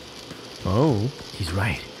here? Oh, he's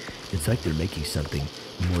right. It's like they're making something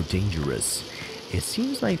more dangerous. It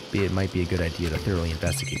seems like it might be a good idea to thoroughly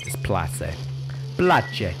investigate this place.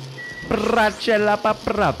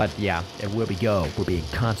 Yeah, and where we go, we're being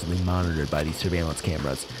constantly monitored by these surveillance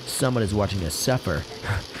cameras. Someone is watching us suffer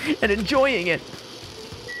and enjoying it.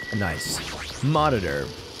 Nice. Monitor.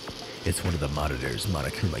 It's one of the monitors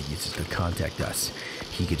Monokuma uses to contact us.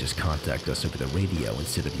 He could just contact us over the radio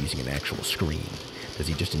instead of using an actual screen. Does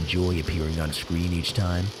he just enjoy appearing on screen each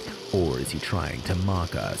time? Or is he trying to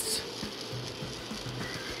mock us?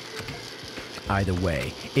 Either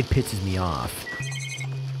way, it pisses me off.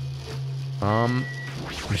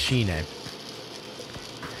 Machine.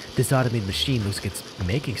 This automated machine looks like it's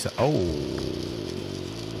making some... Oh...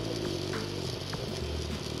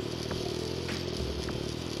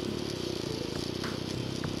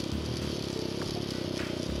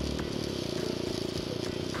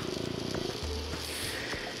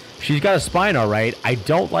 She's got a spine, all right. I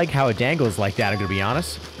don't like how it dangles like that, I'm gonna be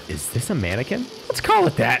honest. Is this a mannequin? Let's call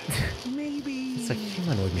it that. Maybe. It's a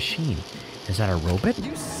humanoid machine. Is that a robot? Are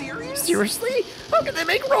you serious? Seriously? How can they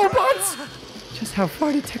make robots? Just how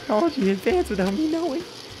far did technology advance without me knowing?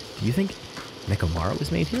 Do you think Nekomaru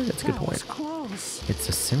was made here? That's a good point. Close. It's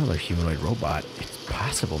a similar humanoid robot. It's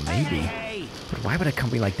possible, maybe. Hey. But why would a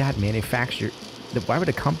company like that manufacture... Why would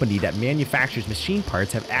a company that manufactures machine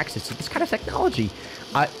parts have access to this kind of technology?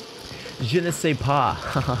 Je ne sais pas.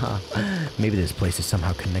 Maybe this place is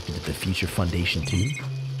somehow connected to the Future Foundation too?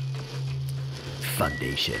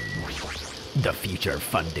 Foundation. The Future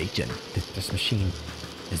Foundation. This machine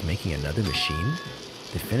is making another machine?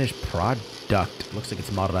 The finished product looks like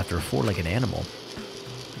it's modeled after a 4-legged animal.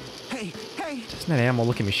 Hey. Doesn't that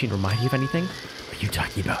animal-looking machine remind you of anything? What are you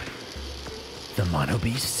talking about? The Mono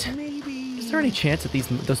Beasts? Maybe. Is there any chance that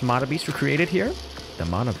those Mono Beasts were created here? The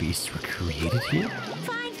Mono Beasts were created here?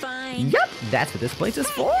 Fine. Yep, that's what this place is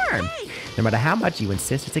for. No matter how much you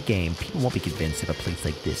insist it's a game, people won't be convinced if a place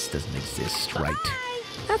like this doesn't exist, right?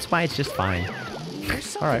 That's why it's just fine. There's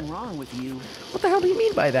something Alright. wrong with you. What the hell do you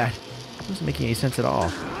mean by that? It wasn't making any sense at all.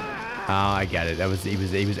 Oh, I get it. That was he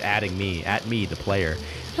was adding me, at me, the player.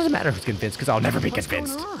 It doesn't matter who's convinced, because I'll never be What's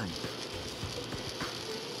convinced. going on?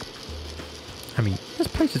 I mean, this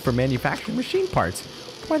place is for manufacturing machine parts.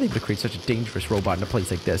 Why are they able to create such a dangerous robot in a place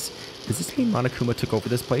like this? Does this mean Monokuma took over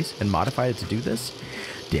this place and modified it to do this?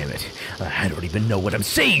 Damn it. I don't even know what I'm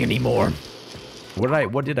saying anymore.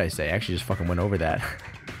 What did I say? I actually just fucking went over that.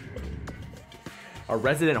 A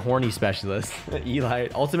resident horny specialist. Eli,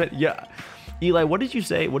 ultimate, yeah. Eli, what did you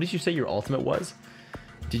say? What did you say your ultimate was?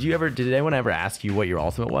 Did anyone ever ask you what your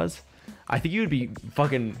ultimate was? I think you would be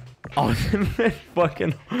fucking ultimate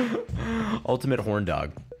fucking ultimate horn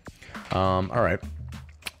dog. Alright.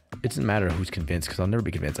 It doesn't matter who's convinced, because I'll never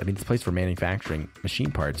be convinced. I mean, this place for manufacturing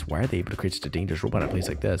machine parts. Why are they able to create such a dangerous robot in a place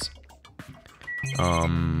like this? I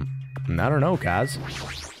don't know, guys.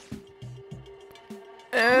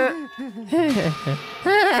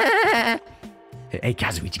 Hey,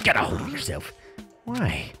 Kazuichi, get a hold of yourself.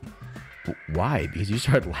 Why? Why? Because you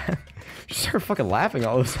started laughing. You started fucking laughing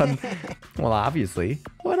all of a sudden. Well, obviously.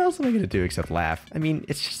 What else am I going to do except laugh? I mean,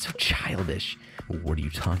 it's just so childish. What are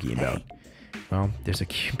you talking about? Well, there's a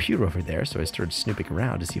computer over there, so I started snooping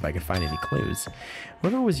around to see if I could find any clues.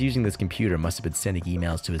 Whoever was using this computer must have been sending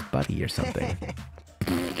emails to his buddy or something.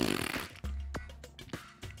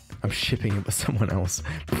 I'm shipping it with someone else.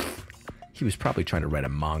 He was probably trying to write a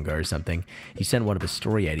manga or something. He sent one of his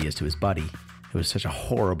story ideas to his buddy. It was such a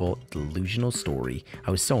horrible, delusional story.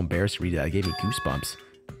 I was so embarrassed to read it, it gave me goosebumps.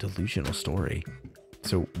 Delusional story.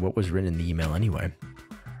 So what was written in the email anyway?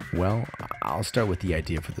 Well, I'll start with the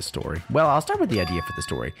idea for the story.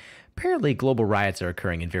 Apparently, global riots are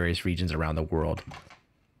occurring in various regions around the world.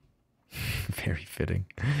 Very fitting.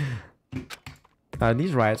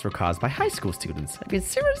 These riots were caused by high school students. I mean,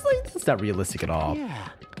 seriously? That's not realistic at all. Yeah.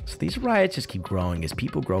 So these riots just keep growing as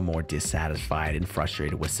people grow more dissatisfied and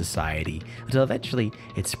frustrated with society, until eventually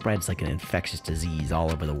it spreads like an infectious disease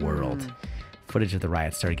all over the world. Footage of the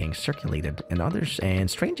riots started getting circulated,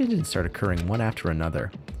 and strange incidents started occurring one after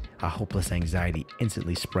another. A hopeless anxiety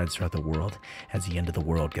instantly spreads throughout the world as the end of the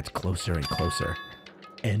world gets closer and closer.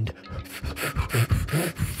 End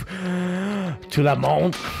to la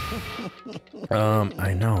monde.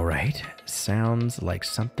 I know, right? Sounds like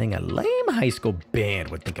something a lame high school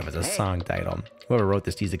band would think of as a song title. Whoever wrote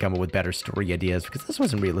this needs to come up with better story ideas, because this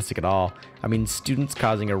wasn't realistic at all. I mean, students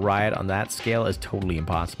causing a riot on that scale is totally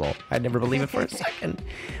impossible. I'd never believe it for a second.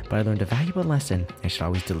 But I learned a valuable lesson. I should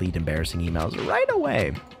always delete embarrassing emails right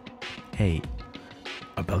away. Hey,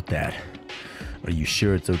 about that. Are you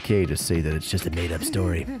sure it's okay to say that it's just a made-up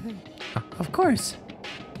story? Of course.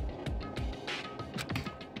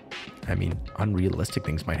 I mean, unrealistic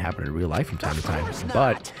things might happen in real life from time to time,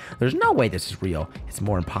 but there's no way this is real. It's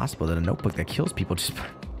more impossible than a notebook that kills people just...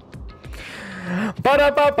 I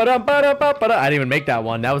didn't even make that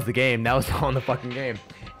one. That was the game. That was all in the fucking game.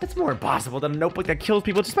 It's more impossible than a notebook that kills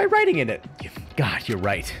people just by writing in it. God, you're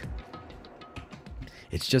right.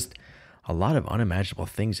 It's just a lot of unimaginable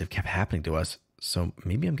things have kept happening to us, so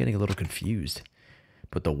maybe I'm getting a little confused.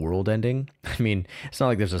 But the world ending? I mean, it's not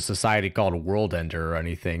like there's a society called a World Ender or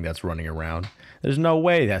anything that's running around. There's no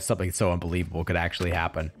way that something so unbelievable could actually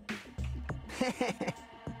happen.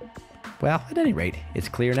 Well, at any rate, it's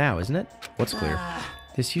clear now, isn't it? What's clear?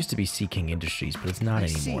 This used to be Sea King Industries, but it's not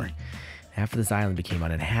anymore. After this island became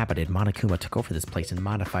uninhabited, Monokuma took over this place and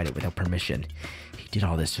modified it without permission. He did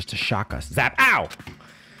all this just to shock us. Zap! Ow!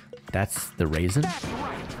 That's the raisin?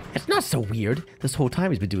 It's not so weird. This whole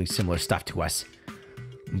time he's been doing similar stuff to us.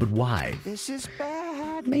 But why? This is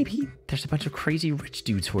bad. Maybe there's a bunch of crazy rich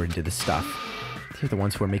dudes who are into this stuff. They're the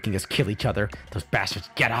ones who are making us kill each other. Those bastards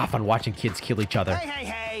get off on watching kids kill each other.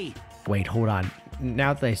 Hey! Wait, hold on.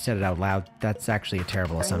 Now that I said it out loud, that's actually a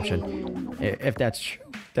terrible assumption. If that's true,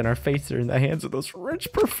 then our fates are in the hands of those rich,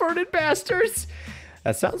 perverted bastards.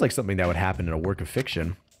 That sounds like something that would happen in a work of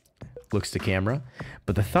fiction. Looks to camera.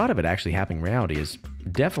 But the thought of it actually happening in reality is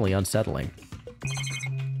definitely unsettling.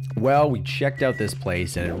 Well, we checked out this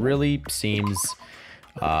place, and it really seems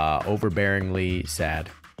overbearingly sad.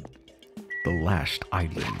 The last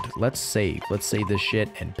island. Let's save. Let's save this shit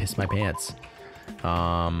and piss my pants.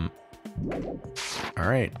 Alright,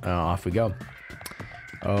 off we go.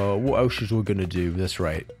 What else is we gonna do? That's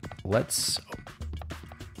right. Let's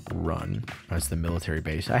run. That's the military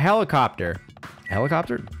base. A helicopter.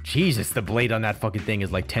 Helicopter? Jesus, the blade on that fucking thing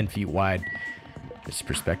is like 10 feet wide. This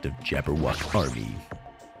perspective, Jabberwock Army.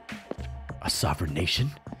 A sovereign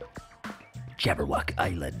nation? Jabberwock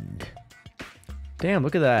Island. Damn,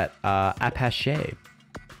 look at that apache.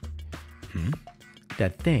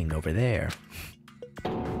 That thing over there.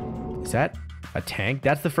 Is that a tank?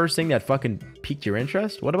 That's the first thing that fucking piqued your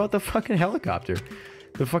interest? What about the fucking helicopter?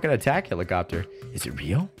 The fucking attack helicopter. Is it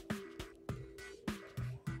real?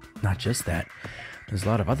 Not just that. There's a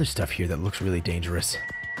lot of other stuff here that looks really dangerous.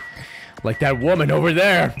 Like that woman over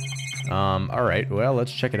there. Alright, well,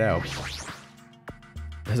 let's check it out.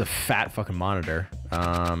 There's a fat fucking monitor.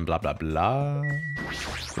 Blah, blah, blah.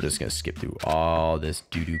 We're just gonna skip through all this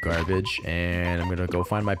doo-doo garbage, and I'm gonna go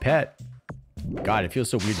find my pet. God, it feels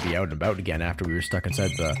so weird to be out and about again after we were stuck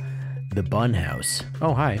inside the bun house.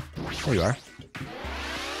 Oh, hi. There you are.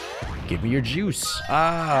 Give me your juice.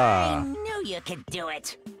 Ah. I knew you could do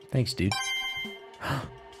it. Thanks, dude.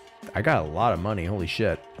 I got a lot of money. Holy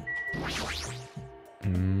shit.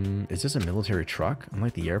 Is this a military truck?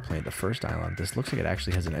 Unlike the airplane at the first island, this looks like it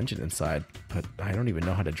actually has an engine inside, but I don't even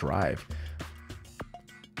know how to drive.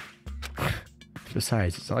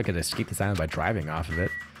 Besides, it's not like I could escape this island by driving off of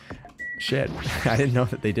it. Shit. I didn't know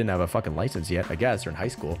that they didn't have a fucking license yet. I guess they're in high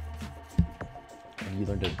school.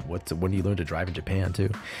 When do you learn to drive in Japan, too?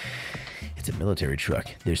 It's a military truck.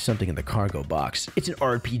 There's something in the cargo box. It's an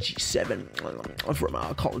RPG-7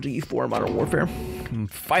 from Call of Duty 4 Modern Warfare.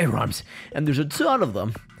 Firearms. And there's a ton of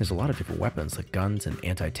them. There's a lot of different weapons, like guns and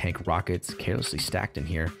anti-tank rockets, carelessly stacked in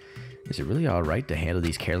here. Is it really alright to handle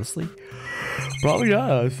these carelessly? Probably not,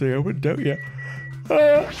 honestly. I wouldn't doubt you.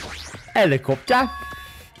 Helicopter.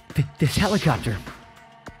 This helicopter.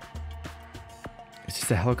 Is this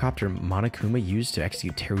the helicopter Monokuma used to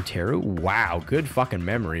execute Teru Teru? Wow, good fucking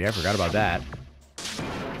memory. I forgot about that.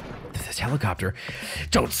 This helicopter.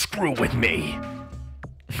 Don't screw with me.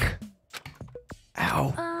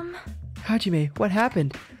 Ow. Hajime, what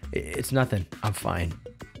happened? It's nothing. I'm fine.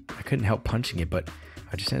 I couldn't help punching it, but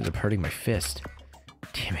I just ended up hurting my fist.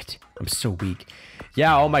 Damn it. I'm so weak.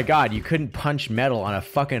 Yeah, oh my god, you couldn't punch metal on a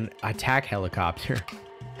fucking attack helicopter.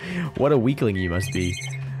 What a weakling you must be.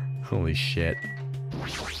 Holy shit.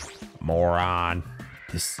 Moron.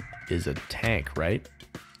 This is a tank, right?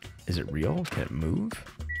 Is it real? Can it move?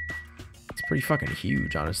 It's pretty fucking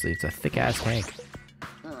huge, honestly. It's a thick-ass tank.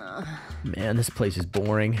 Man, this place is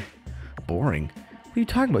boring. Boring? What are you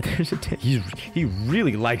talking about? There's a tank. He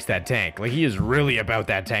really likes that tank. Like, he is really about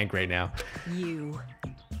that tank right now. You.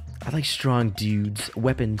 I like strong dudes.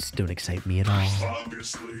 Weapons don't excite me at all.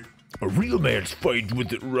 Obviously. A real man fights with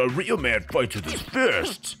his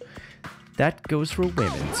fists. That goes for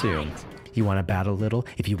women, too. You want to battle a little?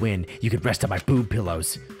 If you win, you can rest on my boob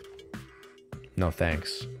pillows. No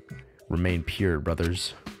thanks. Remain pure,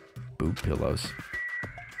 brothers. Boob pillows.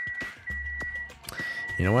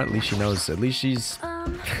 You know what? At least she knows. At least she's... I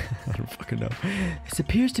don't fucking know. This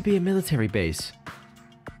appears to be a military base.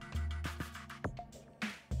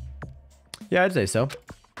 Yeah, I'd say so.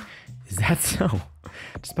 Is that so?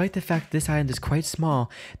 Despite the fact this island is quite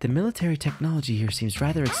small, the military technology here seems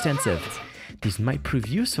rather extensive. These might prove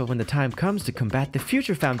useful when the time comes to combat the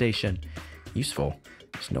Future Foundation. Useful?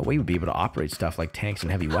 There's no way we'd be able to operate stuff like tanks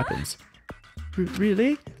and heavy weapons.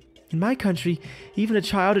 Really? In my country, even a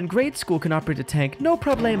child in grade school can operate a tank. No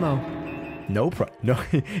problemo. No.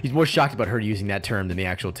 He's more shocked about her using that term than the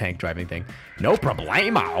actual tank driving thing. No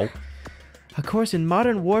problemo. Of course, in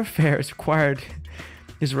modern warfare is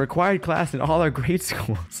a required class in all our grade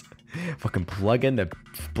schools. Fucking plug in the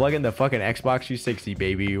fucking Xbox 360,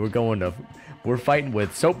 baby. We're fighting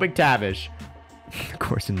with Soap McTavish. Of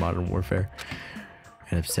course, in modern warfare.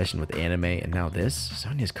 An obsession with anime, and now this.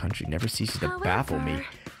 Sonia's country never ceases to baffle me.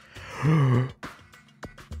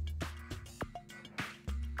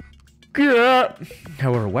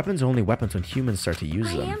 However, weapons are only weapons when humans start to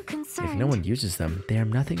use them. If no one uses them, they are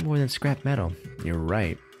nothing more than scrap metal. You're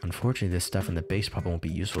right. Unfortunately, this stuff in the base probably won't be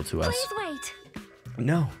useful to us. Please wait.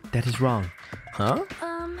 No, that is wrong. Huh?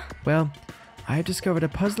 Well, I have discovered a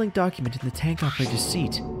puzzling document in the tank operator's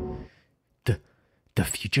seat. The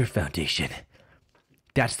Future Foundation.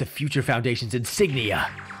 That's the Future Foundation's insignia.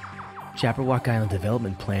 Jabberwock Island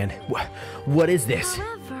Development Plan. What is this?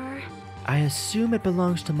 However, I assume it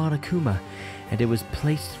belongs to Monokuma, and it was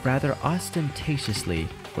placed rather ostentatiously.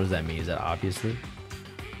 What does that mean? Is that obviously?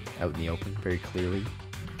 Out in the open, very clearly.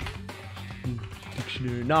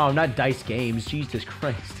 Dictionary. No, not dice games. Jesus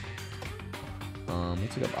Christ.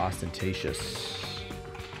 Let's look up ostentatious.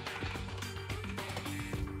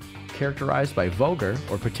 Characterized by vulgar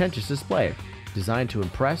or pretentious display. Designed to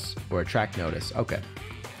impress or attract notice. Okay.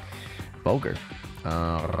 Vulgar.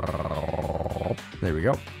 There we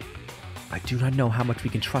go. I do not know how much we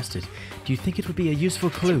can trust it. Do you think it would be a useful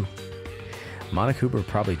clue? Monokuma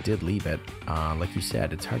probably did leave it. Like you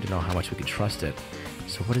said, it's hard to know how much we can trust it.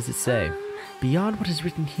 So what does it say? Beyond what is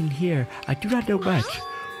written in here, I do not know much.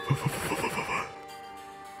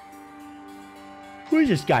 Who is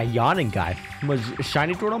this guy? Yawning guy. Was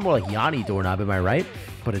Shiny Doorknob more like Yanni Doorknob, am I right?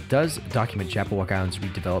 But it does document Jabberwock Island's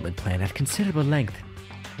redevelopment plan at considerable length.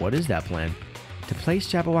 What is that plan? To place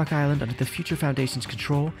Jabberwock Island under the Future Foundation's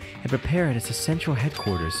control and prepare it as a central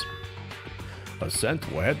headquarters. A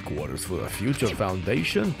central headquarters for the Future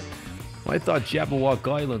Foundation? I thought Jabberwock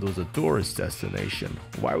Island was a tourist destination.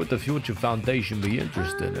 Why would the Future Foundation be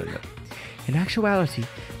interested in it? In actuality,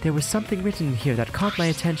 there was something written here that caught my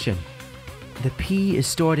attention. The P is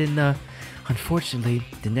stored in the... Unfortunately,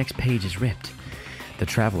 the next page is ripped. The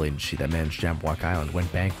travel agency that managed Jabberwock Island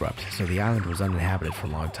went bankrupt, so the island was uninhabited for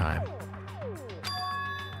a long time.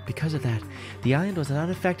 Because of that, the island was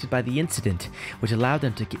unaffected by the incident, which allowed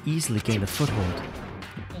them to easily gain a foothold.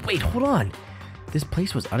 Wait, hold on! This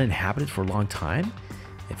place was uninhabited for a long time?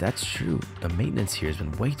 If that's true, the maintenance here has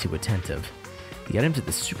been way too attentive. The items at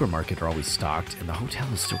the supermarket are always stocked, and the hotel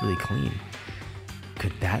is still really clean.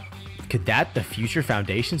 Could that the Future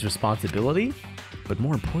Foundation's responsibility? But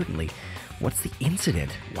more importantly, what's the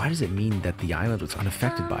incident? Why does it mean that the island was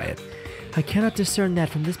unaffected by it? I cannot discern that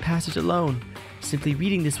from this passage alone. Simply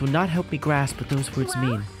reading this will not help me grasp what those words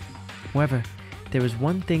mean. However, there was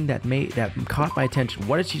one thing that caught my attention.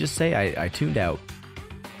 What did she just say? I tuned out.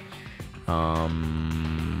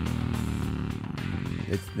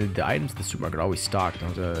 The items at the supermarket are always stocked.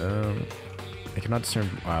 I cannot discern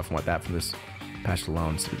from this passage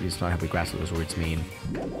alone. So it's not help me grasp what those words mean.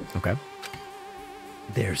 Okay.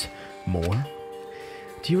 There's more.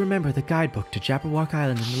 Do you remember the guidebook to Jabberwock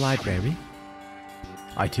Island in the library?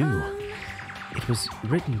 I do. It was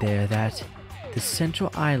written there that the central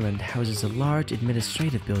island houses a large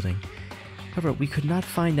administrative building. However, we could not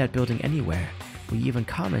find that building anywhere. We even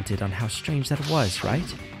commented on how strange that was,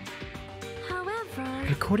 right? However...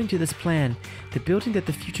 But according to this plan, the building that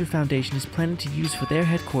the Future Foundation is planning to use for their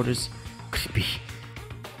headquarters could be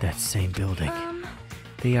that same building.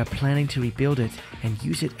 They are planning to rebuild it and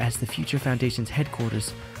use it as the Future Foundation's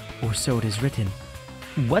headquarters, or so it is written.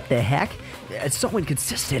 What the heck? It's so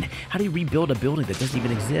inconsistent. How do you rebuild a building that doesn't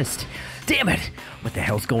even exist? Damn it! What the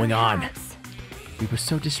hell's going on? We were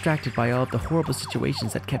so distracted by all of the horrible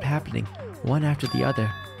situations that kept happening, one after the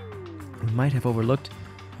other. We might have overlooked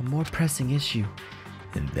a more pressing issue.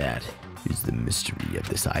 And that is the mystery of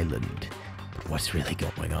this island. But what's really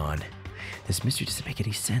going on? This mystery doesn't make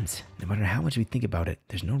any sense. No matter how much we think about it,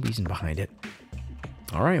 there's no reason behind it.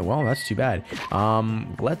 Alright, well, that's too bad.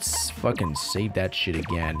 Let's fucking save that shit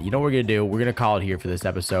again. You know what we're gonna do? We're gonna call it here for this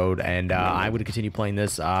episode, and I'm gonna continue playing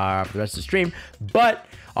this for the rest of the stream. But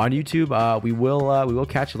on YouTube, we will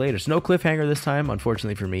catch you later. So no cliffhanger this time,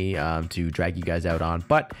 unfortunately for me, to drag you guys out on.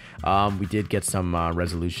 But we did get some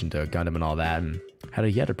resolution to Gundam and all that, and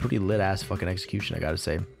had a pretty lit ass fucking execution, I gotta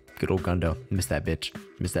say. Good old Gundo. Miss that bitch.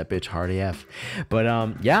 Miss that bitch hard AF. But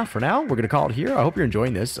yeah, for now, we're gonna call it here. I hope you're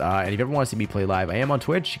enjoying this. And if you ever want to see me play live, I am on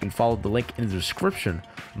Twitch. You can follow the link in the description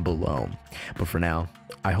below. But for now,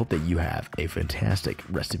 I hope that you have a fantastic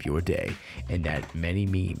rest of your day, and that many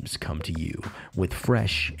memes come to you with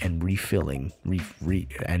fresh and refilling